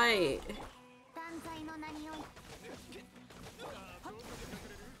 time to fight. 断罪の名におい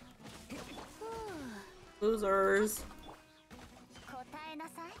Losers. 答えな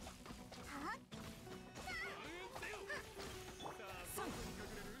さい。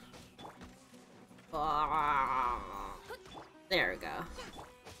は？ There we go.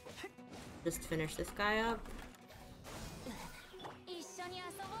 Just finish this guy up. 一緒に遊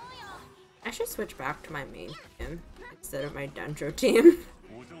ぼうよ。 I should switch back to my main team instead of my Dendro team.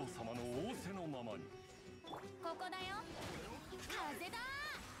 お嬢様の仰せのままに。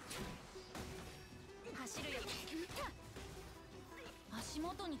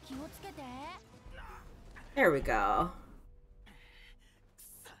There we go.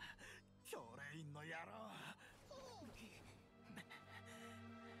 教練員の野郎。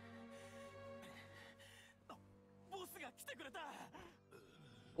ボスが来てくれた。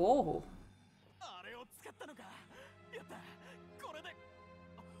 Oh. あれを使ったのか。やった。これで。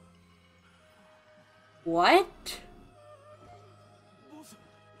 What? ボス。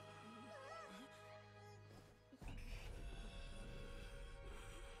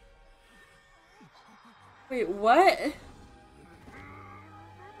 Wait, what?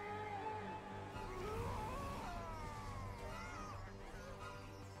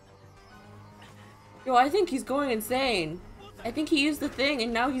 Yo, I think he's going insane. I think he used the thing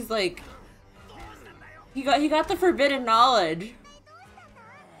and now he's like he got the forbidden knowledge.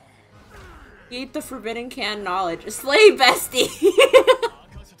 He ate the forbidden can knowledge. Slay bestie.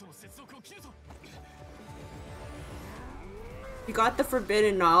 He got the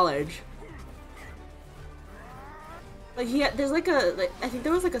forbidden knowledge. Like there's like a I think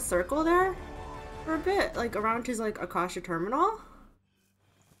there was like a circle there for a bit, like around his like Akasha terminal.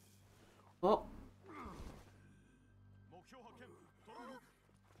 Oh.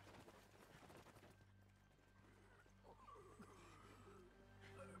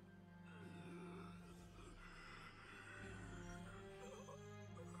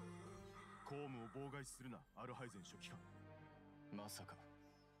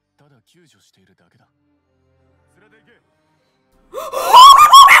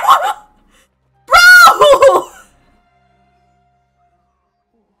 Bro!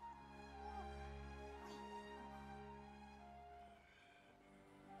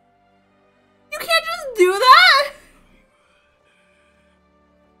 You can't just do that!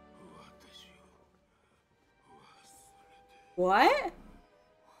 What?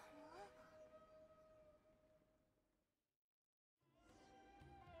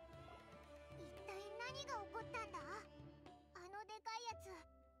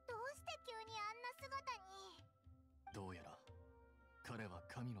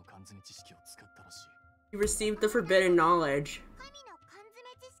 You received the forbidden knowledge.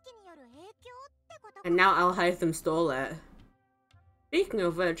 And now Alhaitham stole it. Speaking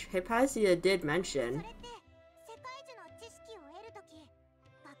of which, Hypatia did mention.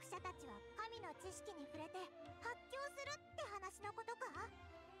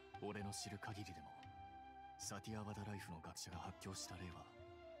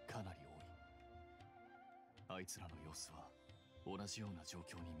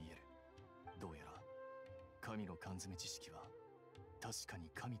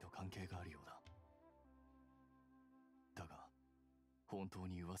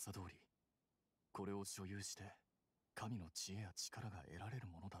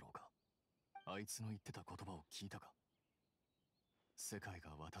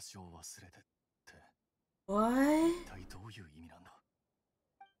 What?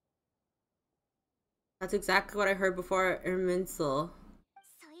 That's exactly what I heard before Irminsul.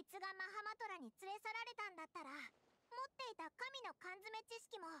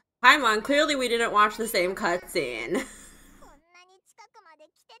 Paimon, clearly we didn't watch the same cutscene.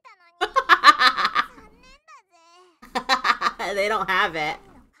 They don't have it.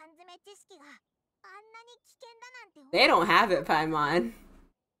 They don't have it, Paimon.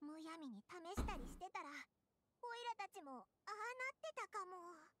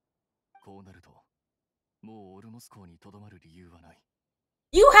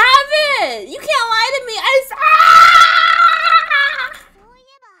 You have it! You can't lie to me!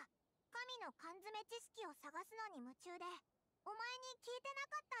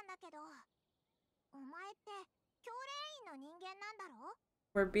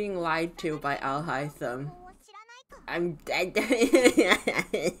 We're being lied to by Alhaitham. I'm dead.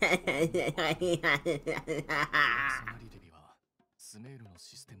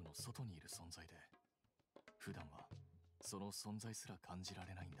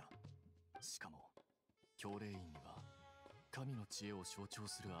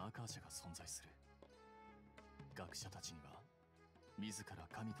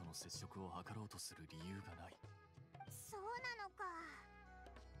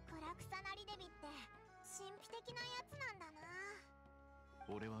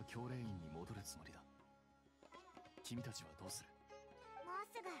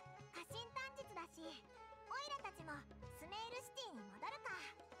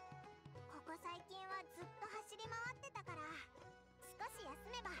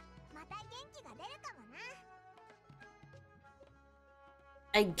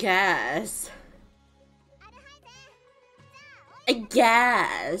 I guess. I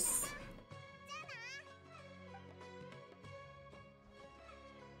guess.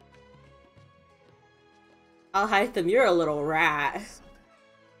 I'll hide them. You're a little rat.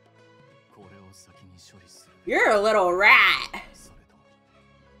 これを先に処理する You're a little rat. それとも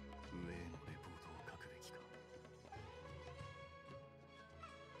上へのレポートを書くべきか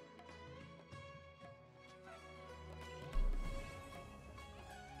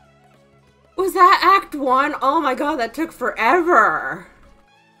Was that Act 1? Oh my god, that took forever.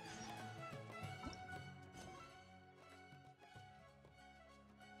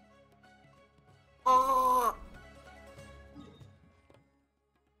 Oh.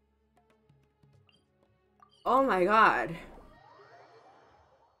 Oh my god.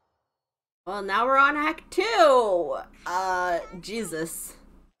 Well, now we're on Act 2. Jesus.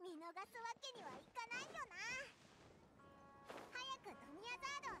 見逃すわけにはいかないよな。早くドニアザ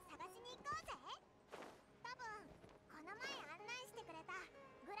ードを探しに行こうぜ。多分この前案内してくれた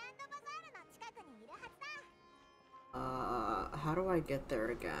グランドバザールの近くにいるはずだ。How do I get there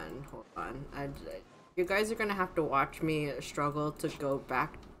again? Hold on. You guys are gonna have to watch me struggle to go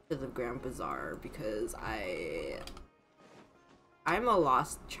back to the Grand Bazaar because I'm a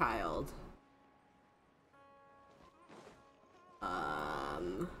lost child.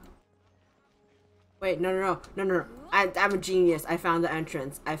 Wait, no. I'm a genius. I found the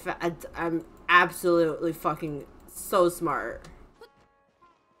entrance. I'm absolutely fucking so smart.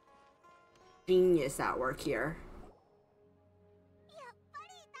 Genius at work here. やっぱ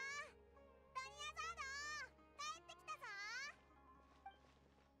りいた。ドニアザード、帰ってきたぞ。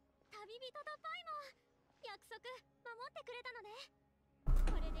旅人とパイも約束守ってくれたのね。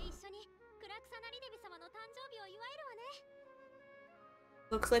これで一緒にクラクサナリデビ様の誕生日を祝えるわね。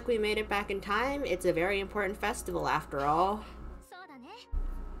 Looks like we made it back in time. It's a very important festival after all. そうだね。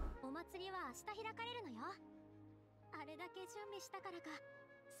お祭りは明日開かれるのよ。あれだけ準備したからか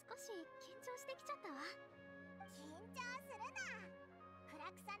少し緊張してきちゃったわ。緊張するな。クラ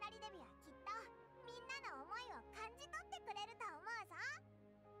クサナリデビはきっとみんなの思いを感じ取ってくれると思うぞ。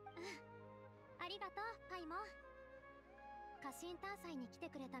ありがとう、パイモン。家臣探査に来て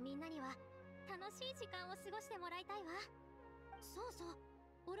くれたみんなには楽しい時間を過ごしてもらいたいわ。そうそう、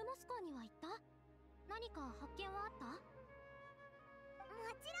オルモス港には行った？何か発見はあった？も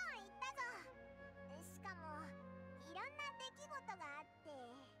ちろん行ったぞ。しかもいろんな出来事があって。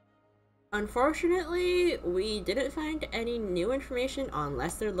 Unfortunately, we didn't find any new information on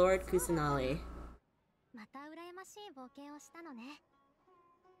Lesser Lord Kusanali. また羨ましい冒険をしたのね。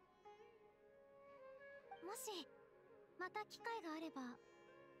もしまた機会があれば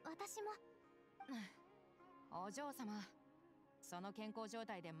私も。お嬢様、その健康状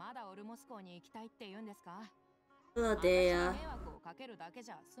態でまだオルモス港に行きたいって言うんですか？ Hello 私に there. 迷惑をかけるだけ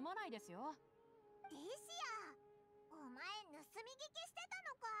じゃ済まないですよ。ディシア、お前盗み聞きしてた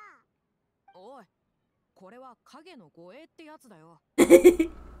のか。おい、これは影の護衛ってやつだよ。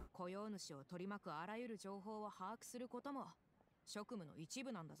雇用主を取り巻くあらゆる情報を把握することも職務の一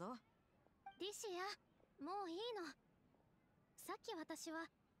部なんだぞ。ディシア、もういいの。さっき私は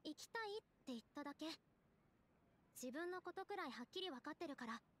行きたいって言っただけ。自分のことくらいはっきり分かってるか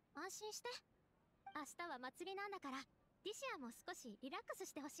ら安心して。明日は祭りなんだからディシアも少しリラックス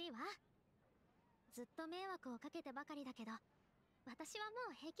してほしいわ。ずっと迷惑をかけてばかりだけど私は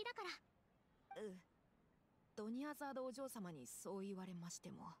もう平気だから。ドニアザードお嬢様にそう言われまして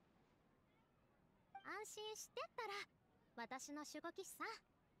も。安心してったら私の守護騎士さ。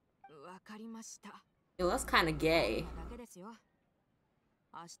わかりました。Yo, that's kind of gay. だけですよ。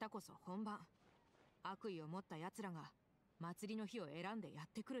明日こそ本番。悪意を持った奴らが祭りの日を選んでやっ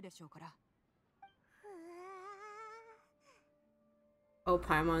てくるでしょうから。Oh,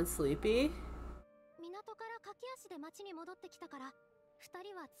 Paimon sleepy? 港から駆け足で町に戻ってきたから二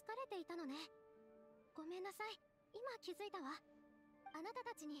人は疲れていたのね。ごめんなさい、今気づいたわ。あなた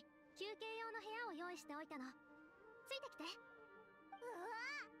たちに休憩用の部屋を用意しておいたの。ついてきて。うわ、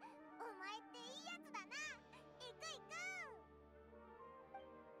お前っていいやつだな。行く行く。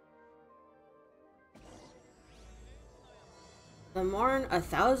 The morn a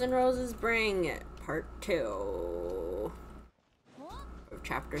thousand roses bring, part 2 of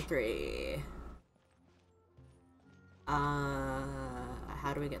chapter 3.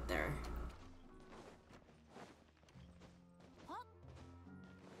 How do we get there?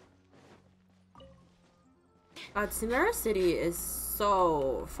 God, Sumeru City is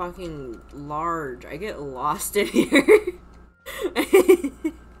so fucking large. I get lost in here. こ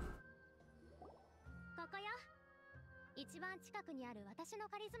こよ。一番近くにある私の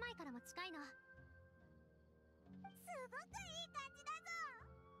仮住まいからも近いの。すごくいい感じだぞ。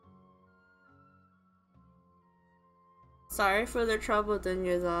 Sorry for the trouble,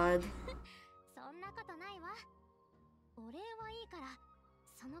 Dunyazad. そんなことないわ。お礼はいいから、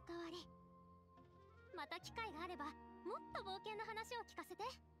その代わりまた機会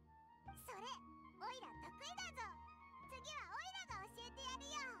それオイラ得意だぞ。次はオイラが教えてやる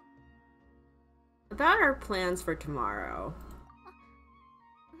よ。 About our plans for tomorrow.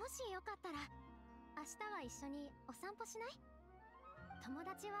 もしよかったら明日は一緒にお散歩しない？友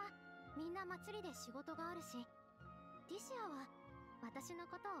達はみんな祭りで仕事があるし、ディシアは私の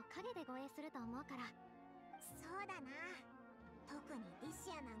ことを陰で護衛すると思うから。そうだな。特にディ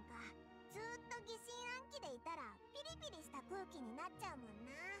シアなんかずっと疑心暗鬼でいたらピリピリした空気になっちゃうもん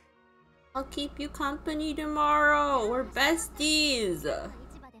な。 I'll keep you company tomorrow. We're besties.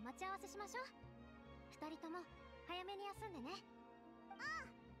 市場で待ち合わせしましょう。二人とも早めに休んでね。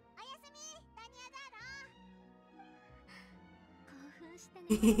おやすみダニアガーロ。興奮して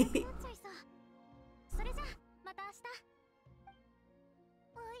眠れなくなっちゃいそう。それじゃあまた明日。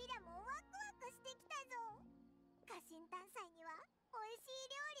オイラもワクワクしてきたぞ。家臣探査には美味し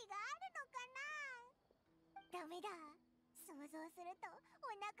い料理があるのかな。ダメだ。想像するとお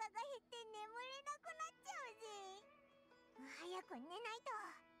腹が減って眠れなくなっちゃうぜ。早く寝ないと。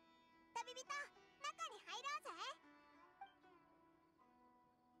旅人、中に入ろうぜ。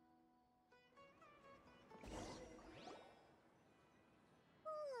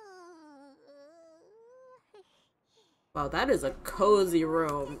Wow, that is a cozy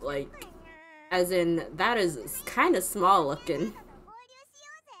room. Like, as in, that is kind of small looking.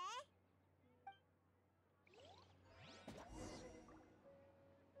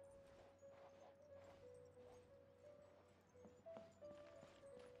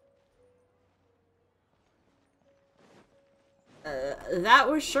 That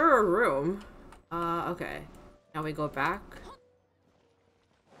was sure a room. Okay. Now we go back.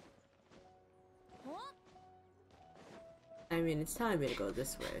 I mean, it's telling me to go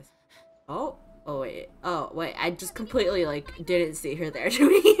this way. Oh, wait. Oh, wait. I just completely, like, didn't see her there to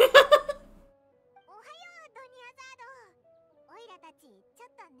me.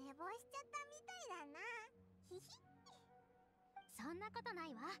 そんなことな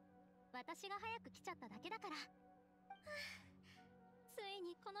いわ。私が早く来ちゃっただけだから。つい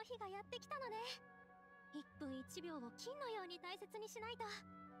にこの日がやってきたのね。1分1秒を金のように大切にしないと。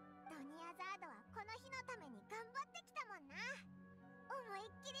ドニアザードはこの日のために頑張ってきたもんな。思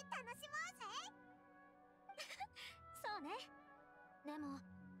いっきり楽しもうぜ。そうね。でも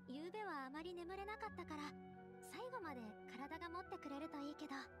夕べはあまり眠れなかったから最後まで体が持ってくれるといいけ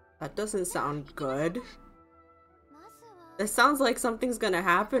ど。 That doesn't sound good. まずは It sounds like something's gonna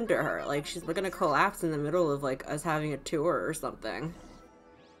happen to her. Like she's gonna collapse in the middle of like us having a tour or something.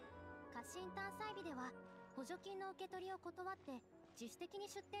 家臣探査日では補助金の受け取りを断って自主的に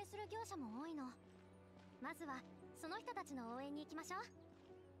出店する業者も多いの。まずはその人たちの応援に行きましょう。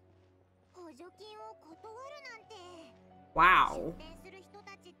補助金を断るなんて。 Wow. 出店する人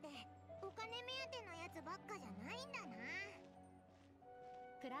たちってお金目当てのやつばっかじゃないんだな。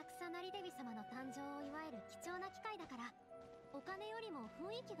クラクサナリデビ様の誕生を祝える貴重な機会だからお金よりも雰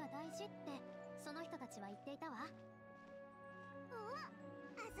囲気が大事ってその人たちは言っていたわ。お、あ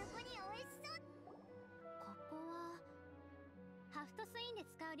そこに美味しそう。ここはハフトスインで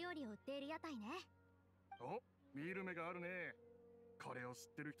使う料理を売っている屋台ね。お、見る目があるね。これを知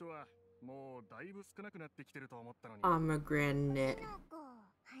ってる人はもうだいぶ少なくなってきてると思ったのに。Pomegranate. キノコ、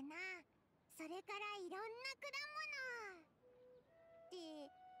花、それからいろんな果物。って肉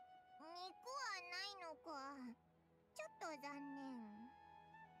はないのか。ちょっと残念。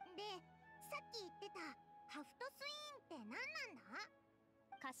で、さっき言ってたハフトスイーンって何なんだ？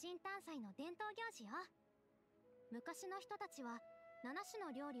家臣探査の伝統行事よ。昔の人たちは7種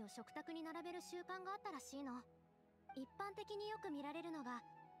の料理を食卓に並べる習慣があったらしいの。一般的によく見られるのが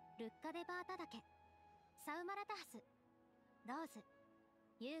ルッカデバータダケ、サウマラタハス、ローズ、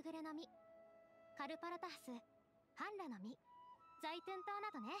夕暮れの実、カルパラタハス、ハンラの実、ザイトゥン島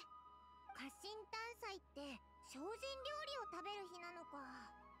などね。家臣探査って精進料理を食べる日なのか。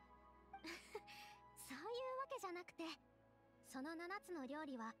そういうわけじゃなくて、その7つの料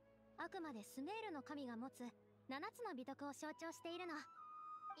理はあくまでスメールの神が持つ7つの美徳を象徴しているの。じゃ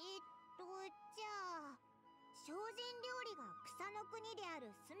あ精進料理が草の国である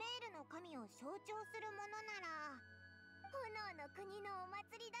スメールの神を象徴するものなら、炎の国のお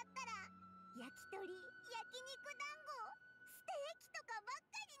祭りだったら焼き鳥、焼肉団子、ステーキとかばっ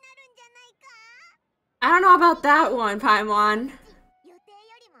かりなるんじゃないか。 I don't know about that one, Paimon. 予定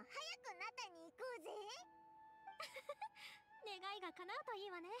よりも早くナタに行こうぜ。願いが叶うとい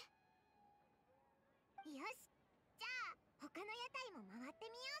いわね。よし、じゃあ他の屋台も回って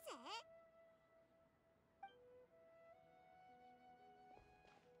みようぜ。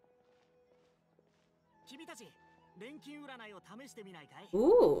君たち錬金占いを試してみないかい？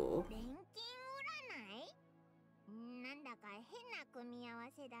 Ooh. 錬金占い？なんだか変な組み合わ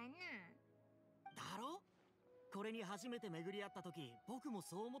せだな。だろ？これに初めて巡り合った時、僕も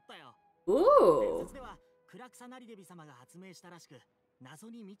そう思ったよ。伝 Ooh. 説ではクラクサナリデビ様が発明したらしく、謎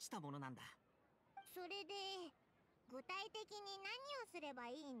に満ちたものなんだ。それで具体的に何をすれば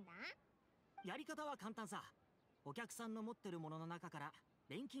いいんだ？やり方は簡単さ。お客さんの持ってるものの中から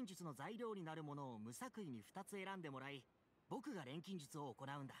錬金術の材料になるものを無作為に2つ選んでもらい、僕が錬金術を行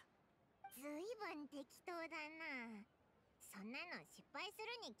うんだ。ずいぶん適当だな。そんなの失敗する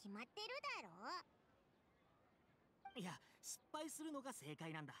に決まってるだろ。いや、失敗するのが正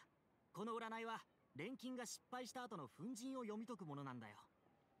解なんだ。この占いは錬金が失敗した後の粉塵を読み解くものなんだよ。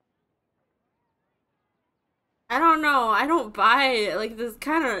I don't know. I don't buy it. Like this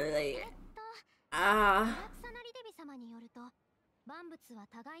kind of like ク ah. ラクサナリデビ様によると、万物は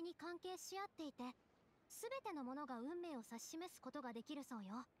互いに関係し合っていて、すべてのものが運命を指し示すことができるそう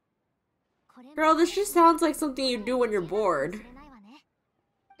よ。これも Girl, this just sounds like something you do when you're bored.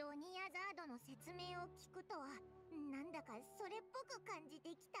 ドニアザードの説明を聞くと、なんだかそれっぽく感じて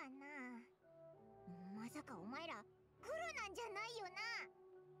きたな。まさかお前ら黒なんじゃないよな。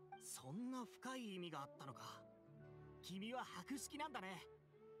そんな深い意味があったのか。君は博識なんだね。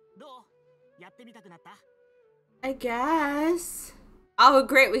どう？やってみたくなった？ I guess. Oh,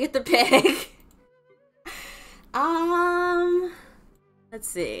 great. We get to pick. Let's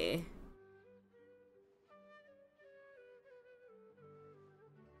see.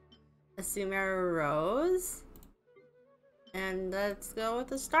 A sumeru rose. And let's go with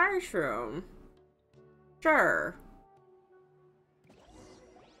the star shroom. Sure.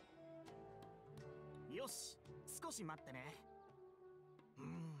 よし、少し待ってね。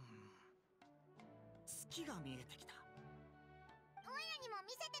月が見えてきた。おいらにも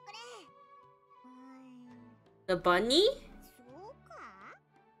見せてくれ。The bunny? そうか？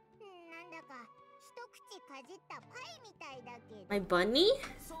なんだか一口かじったパイみたいだけど。 My bunny?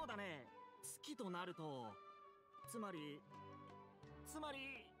 そうだね。月となると、つまり、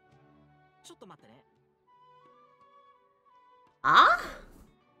ちょっと待ってね。Ah?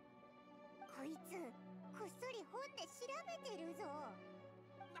 こいつこっそり本で調べてるぞ。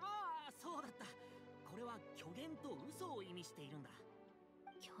ああ、そうだった。これは虚言と嘘を意味しているんだ。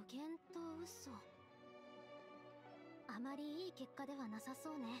虚言と嘘。あまりいい結果ではなさ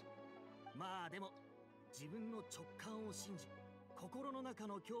そうね。まあでも、自分の直感を信じ、心の中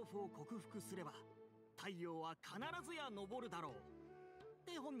の恐怖を克服すれば、太陽は必ずや昇るだろう。っ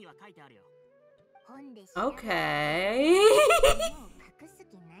て本には書いてあるよ。本で調べて Okay. もう隠す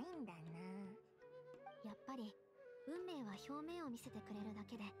気ないんだな。やっぱり運命は表面を見せてくれるだ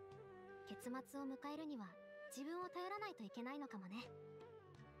けで、結末を迎えるには自分を頼らないといけないのかもね。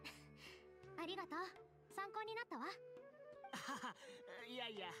ありがとう。参考になったわ。いや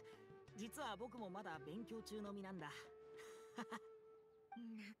いや、実は僕もまだ勉強中の身なんだ。なかなか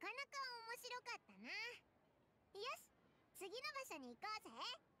面白かったな。よし、次の場所に行こうぜ。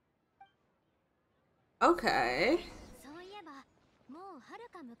Okay. そういえば、もうはる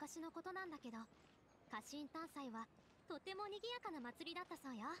か昔のことなんだけど、家臣誕祭はとても賑やかな祭りだった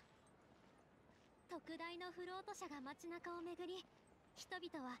そうよ。特大のフロート車が街中を巡り、人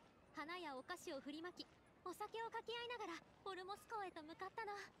々は花やお菓子を振りまき、お酒を掛け合いながらホルモス港へと向かった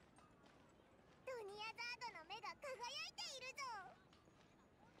の。ドニアザードの目が輝いているぞ。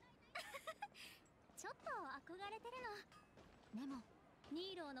ちょっと憧れてるの。でも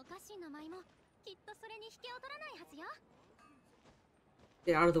ニーローの家臣の舞もきっとそれに引けを取らないはずよ。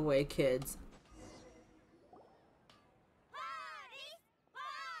 Get out of the way, kids.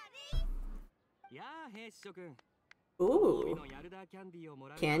 やあ、兵士諸君。 Ooh. のヤルダーキャンディーをも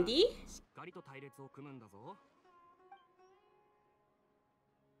らう Candy? しっかりと隊列を組むんだぞ。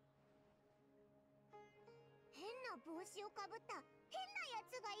変な帽子をかぶった変なや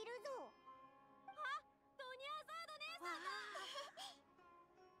つがいるぞ。あ、ドニアザード姉さんだ。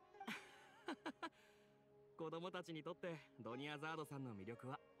子供たちにとってドニアザードさんの魅力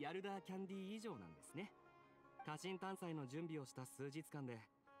はヤルダーキャンディー以上なんですね。家臣誕祭の準備をした数日間で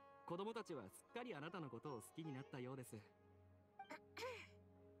子供たちはすっかりあなたのことを好きになったようです。あら、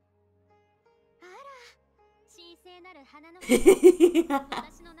神聖なる花の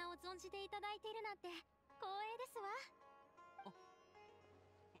私の名を存じていただいているなんて光栄ですわ。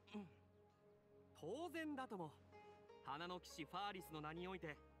当然だとも。花の騎士ファーリスの名におい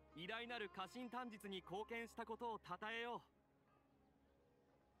て偉大なる家臣短日に貢献したことを称えよう。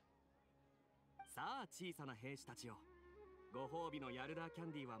さあ小さな兵士たちよ、ご褒美のヤルダーキャ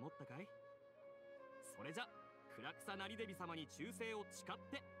ンディーは持ったかい？それじゃクラクサナリデビ様に忠誠を誓っ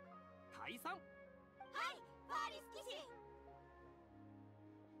て退散。はい、ファーリス騎士。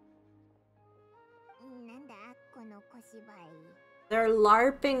なんだこの小芝居。 They're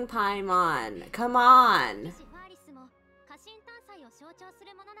LARPing, Paimon. Come on. 騎士ファーリスも家臣探査を象徴す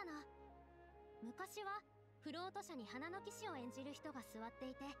るものなの。昔はフロート車に花の騎士を演じる人が座って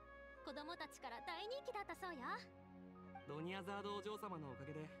いて、子供たちから大人気だったそうよ。ドニアザードお嬢様のおか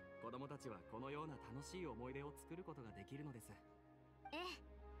げで子供たちはこのような楽しい思い出を作ることができるのです。ええ、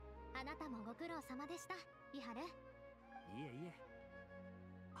あなたもご苦労様でした、イハル。いえいえ。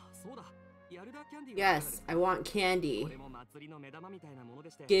あ、そうだ。ヤルダーキャンディー Yes, I want candy. これも祭りの目玉みたいなもので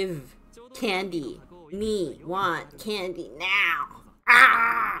して。 Give ちょうど candy. 箱を Me 用意 want してある candy now. どうぞ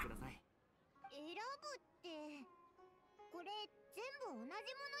Ah! ください。選ぶってこれ全部同じものじ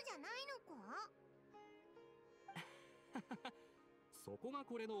ゃないのか？そこが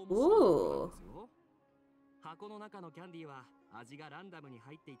これの面白いところなんですよ。箱の中のキャンディーは味がランダムに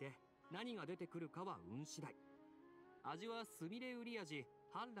入っていて、何が出てくるかは運次第。味はスミレウリ味、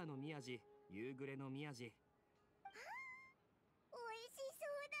ハンラの実味、夕暮れの実味。美味しそう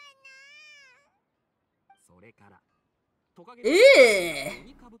だな。それからトカゲえオ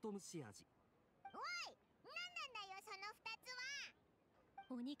ニカブトムシ味。おい、なんなんだよその2つ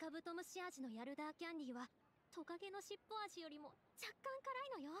は。オニカブトムシ味のヤルダーキャンディーはトカゲの尻尾味よりも若干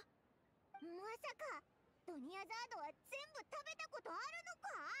辛いのよ。まさかドニアザードは全部食べたことあるのか？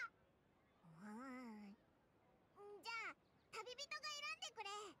じゃあ旅人が選んでく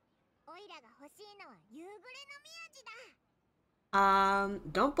れ。オイラが欲しいのは夕暮れの実味だ。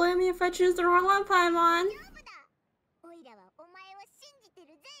 Don't blame me if I choose the wrong one, Paimon. 丈夫だ。オイラはお前を信じてる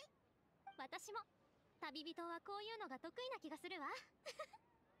ぜ。私も旅人はこういうのが得意な気がするわ。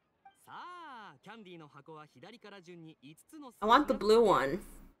さあ、キャンディーの箱は左から順に5つの。 I want the blue one.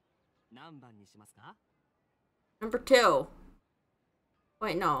 何番にしますか？ Number 2.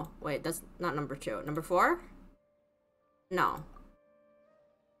 Wait, no. Wait, that's not number 2. Number 4? No.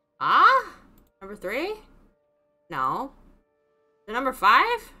 Ah? Number 3? No. The number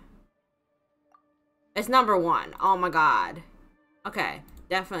 5? It's number 1. Oh my god. Okay,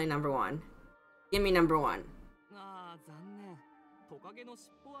 definitely number 1. Give me number 1. ああ、残念。トカゲの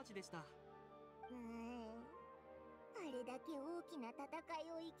尻尾味でした。あれだけ大きな戦い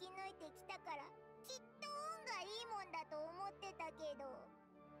を生き抜いてきたからきっと運がいいもんだと思ってたけど、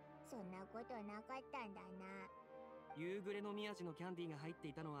そんなことなかったんだな。夕暮れの実味のキャンディーが入って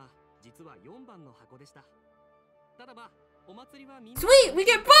いたのは実は4番の箱でした。ただまあ、お祭りはみんな Sweet, we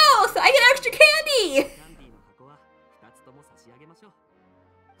get both! I get extra candy! キャンディーの箱は2つとも差し上げましょう。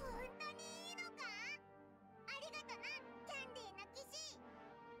本当にいいのか？ありがとな、キャンディーの騎士。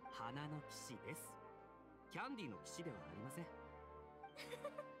花の騎士です。キャンディーの騎士ではありません。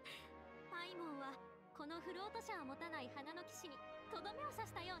パイモンはこのフロート車を持たない花の騎士にとどめを刺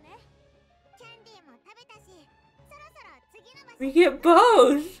したようね。キャンディーも食べたし、そろそろ次の場所 We get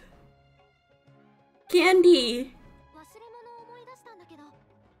both! Candy! 忘れ物を思い出したんだけど、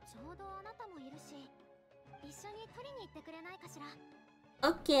ちょうどあなたもいるし、一緒に取りに行ってくれないかしら。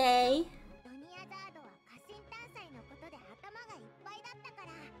 Okay. ドニアザードは家臣探査のことで頭がいっぱいだったか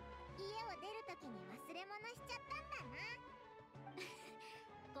ら、家を出るときに忘れ物しちゃったんだな。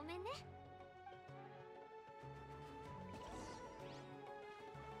ごめんね。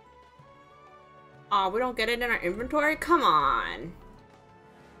Oh, we don't get it in our inventory? Come on.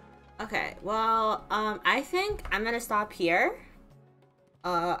 Okay, well, I think I'm gonna stop here.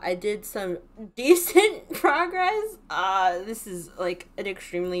 I did some decent progress. This is like an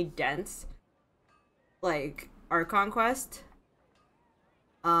extremely dense, like, archon quest.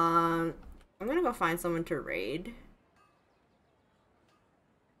 I'm gonna go find someone to raid.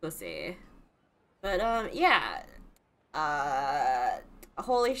 Go see. But, yeah.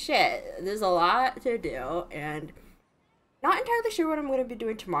 Holy shit, there's a lot to do, and not entirely sure what I'm going to be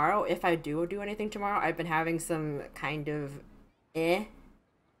doing tomorrow. If I do anything tomorrow, I've been having some kind of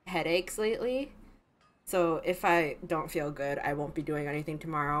headaches lately, so if I don't feel good, I won't be doing anything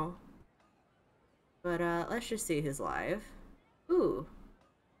tomorrow. But let's just see who's live. Ooh,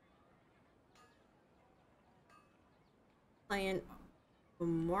 playing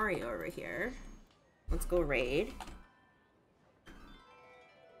Mori over here. Let's go raid.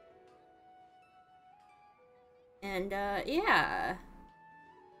 And, yeah.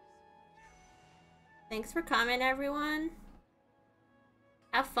 Thanks for coming, everyone.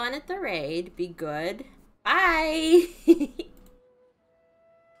 Have fun at the raid. Be good. Bye!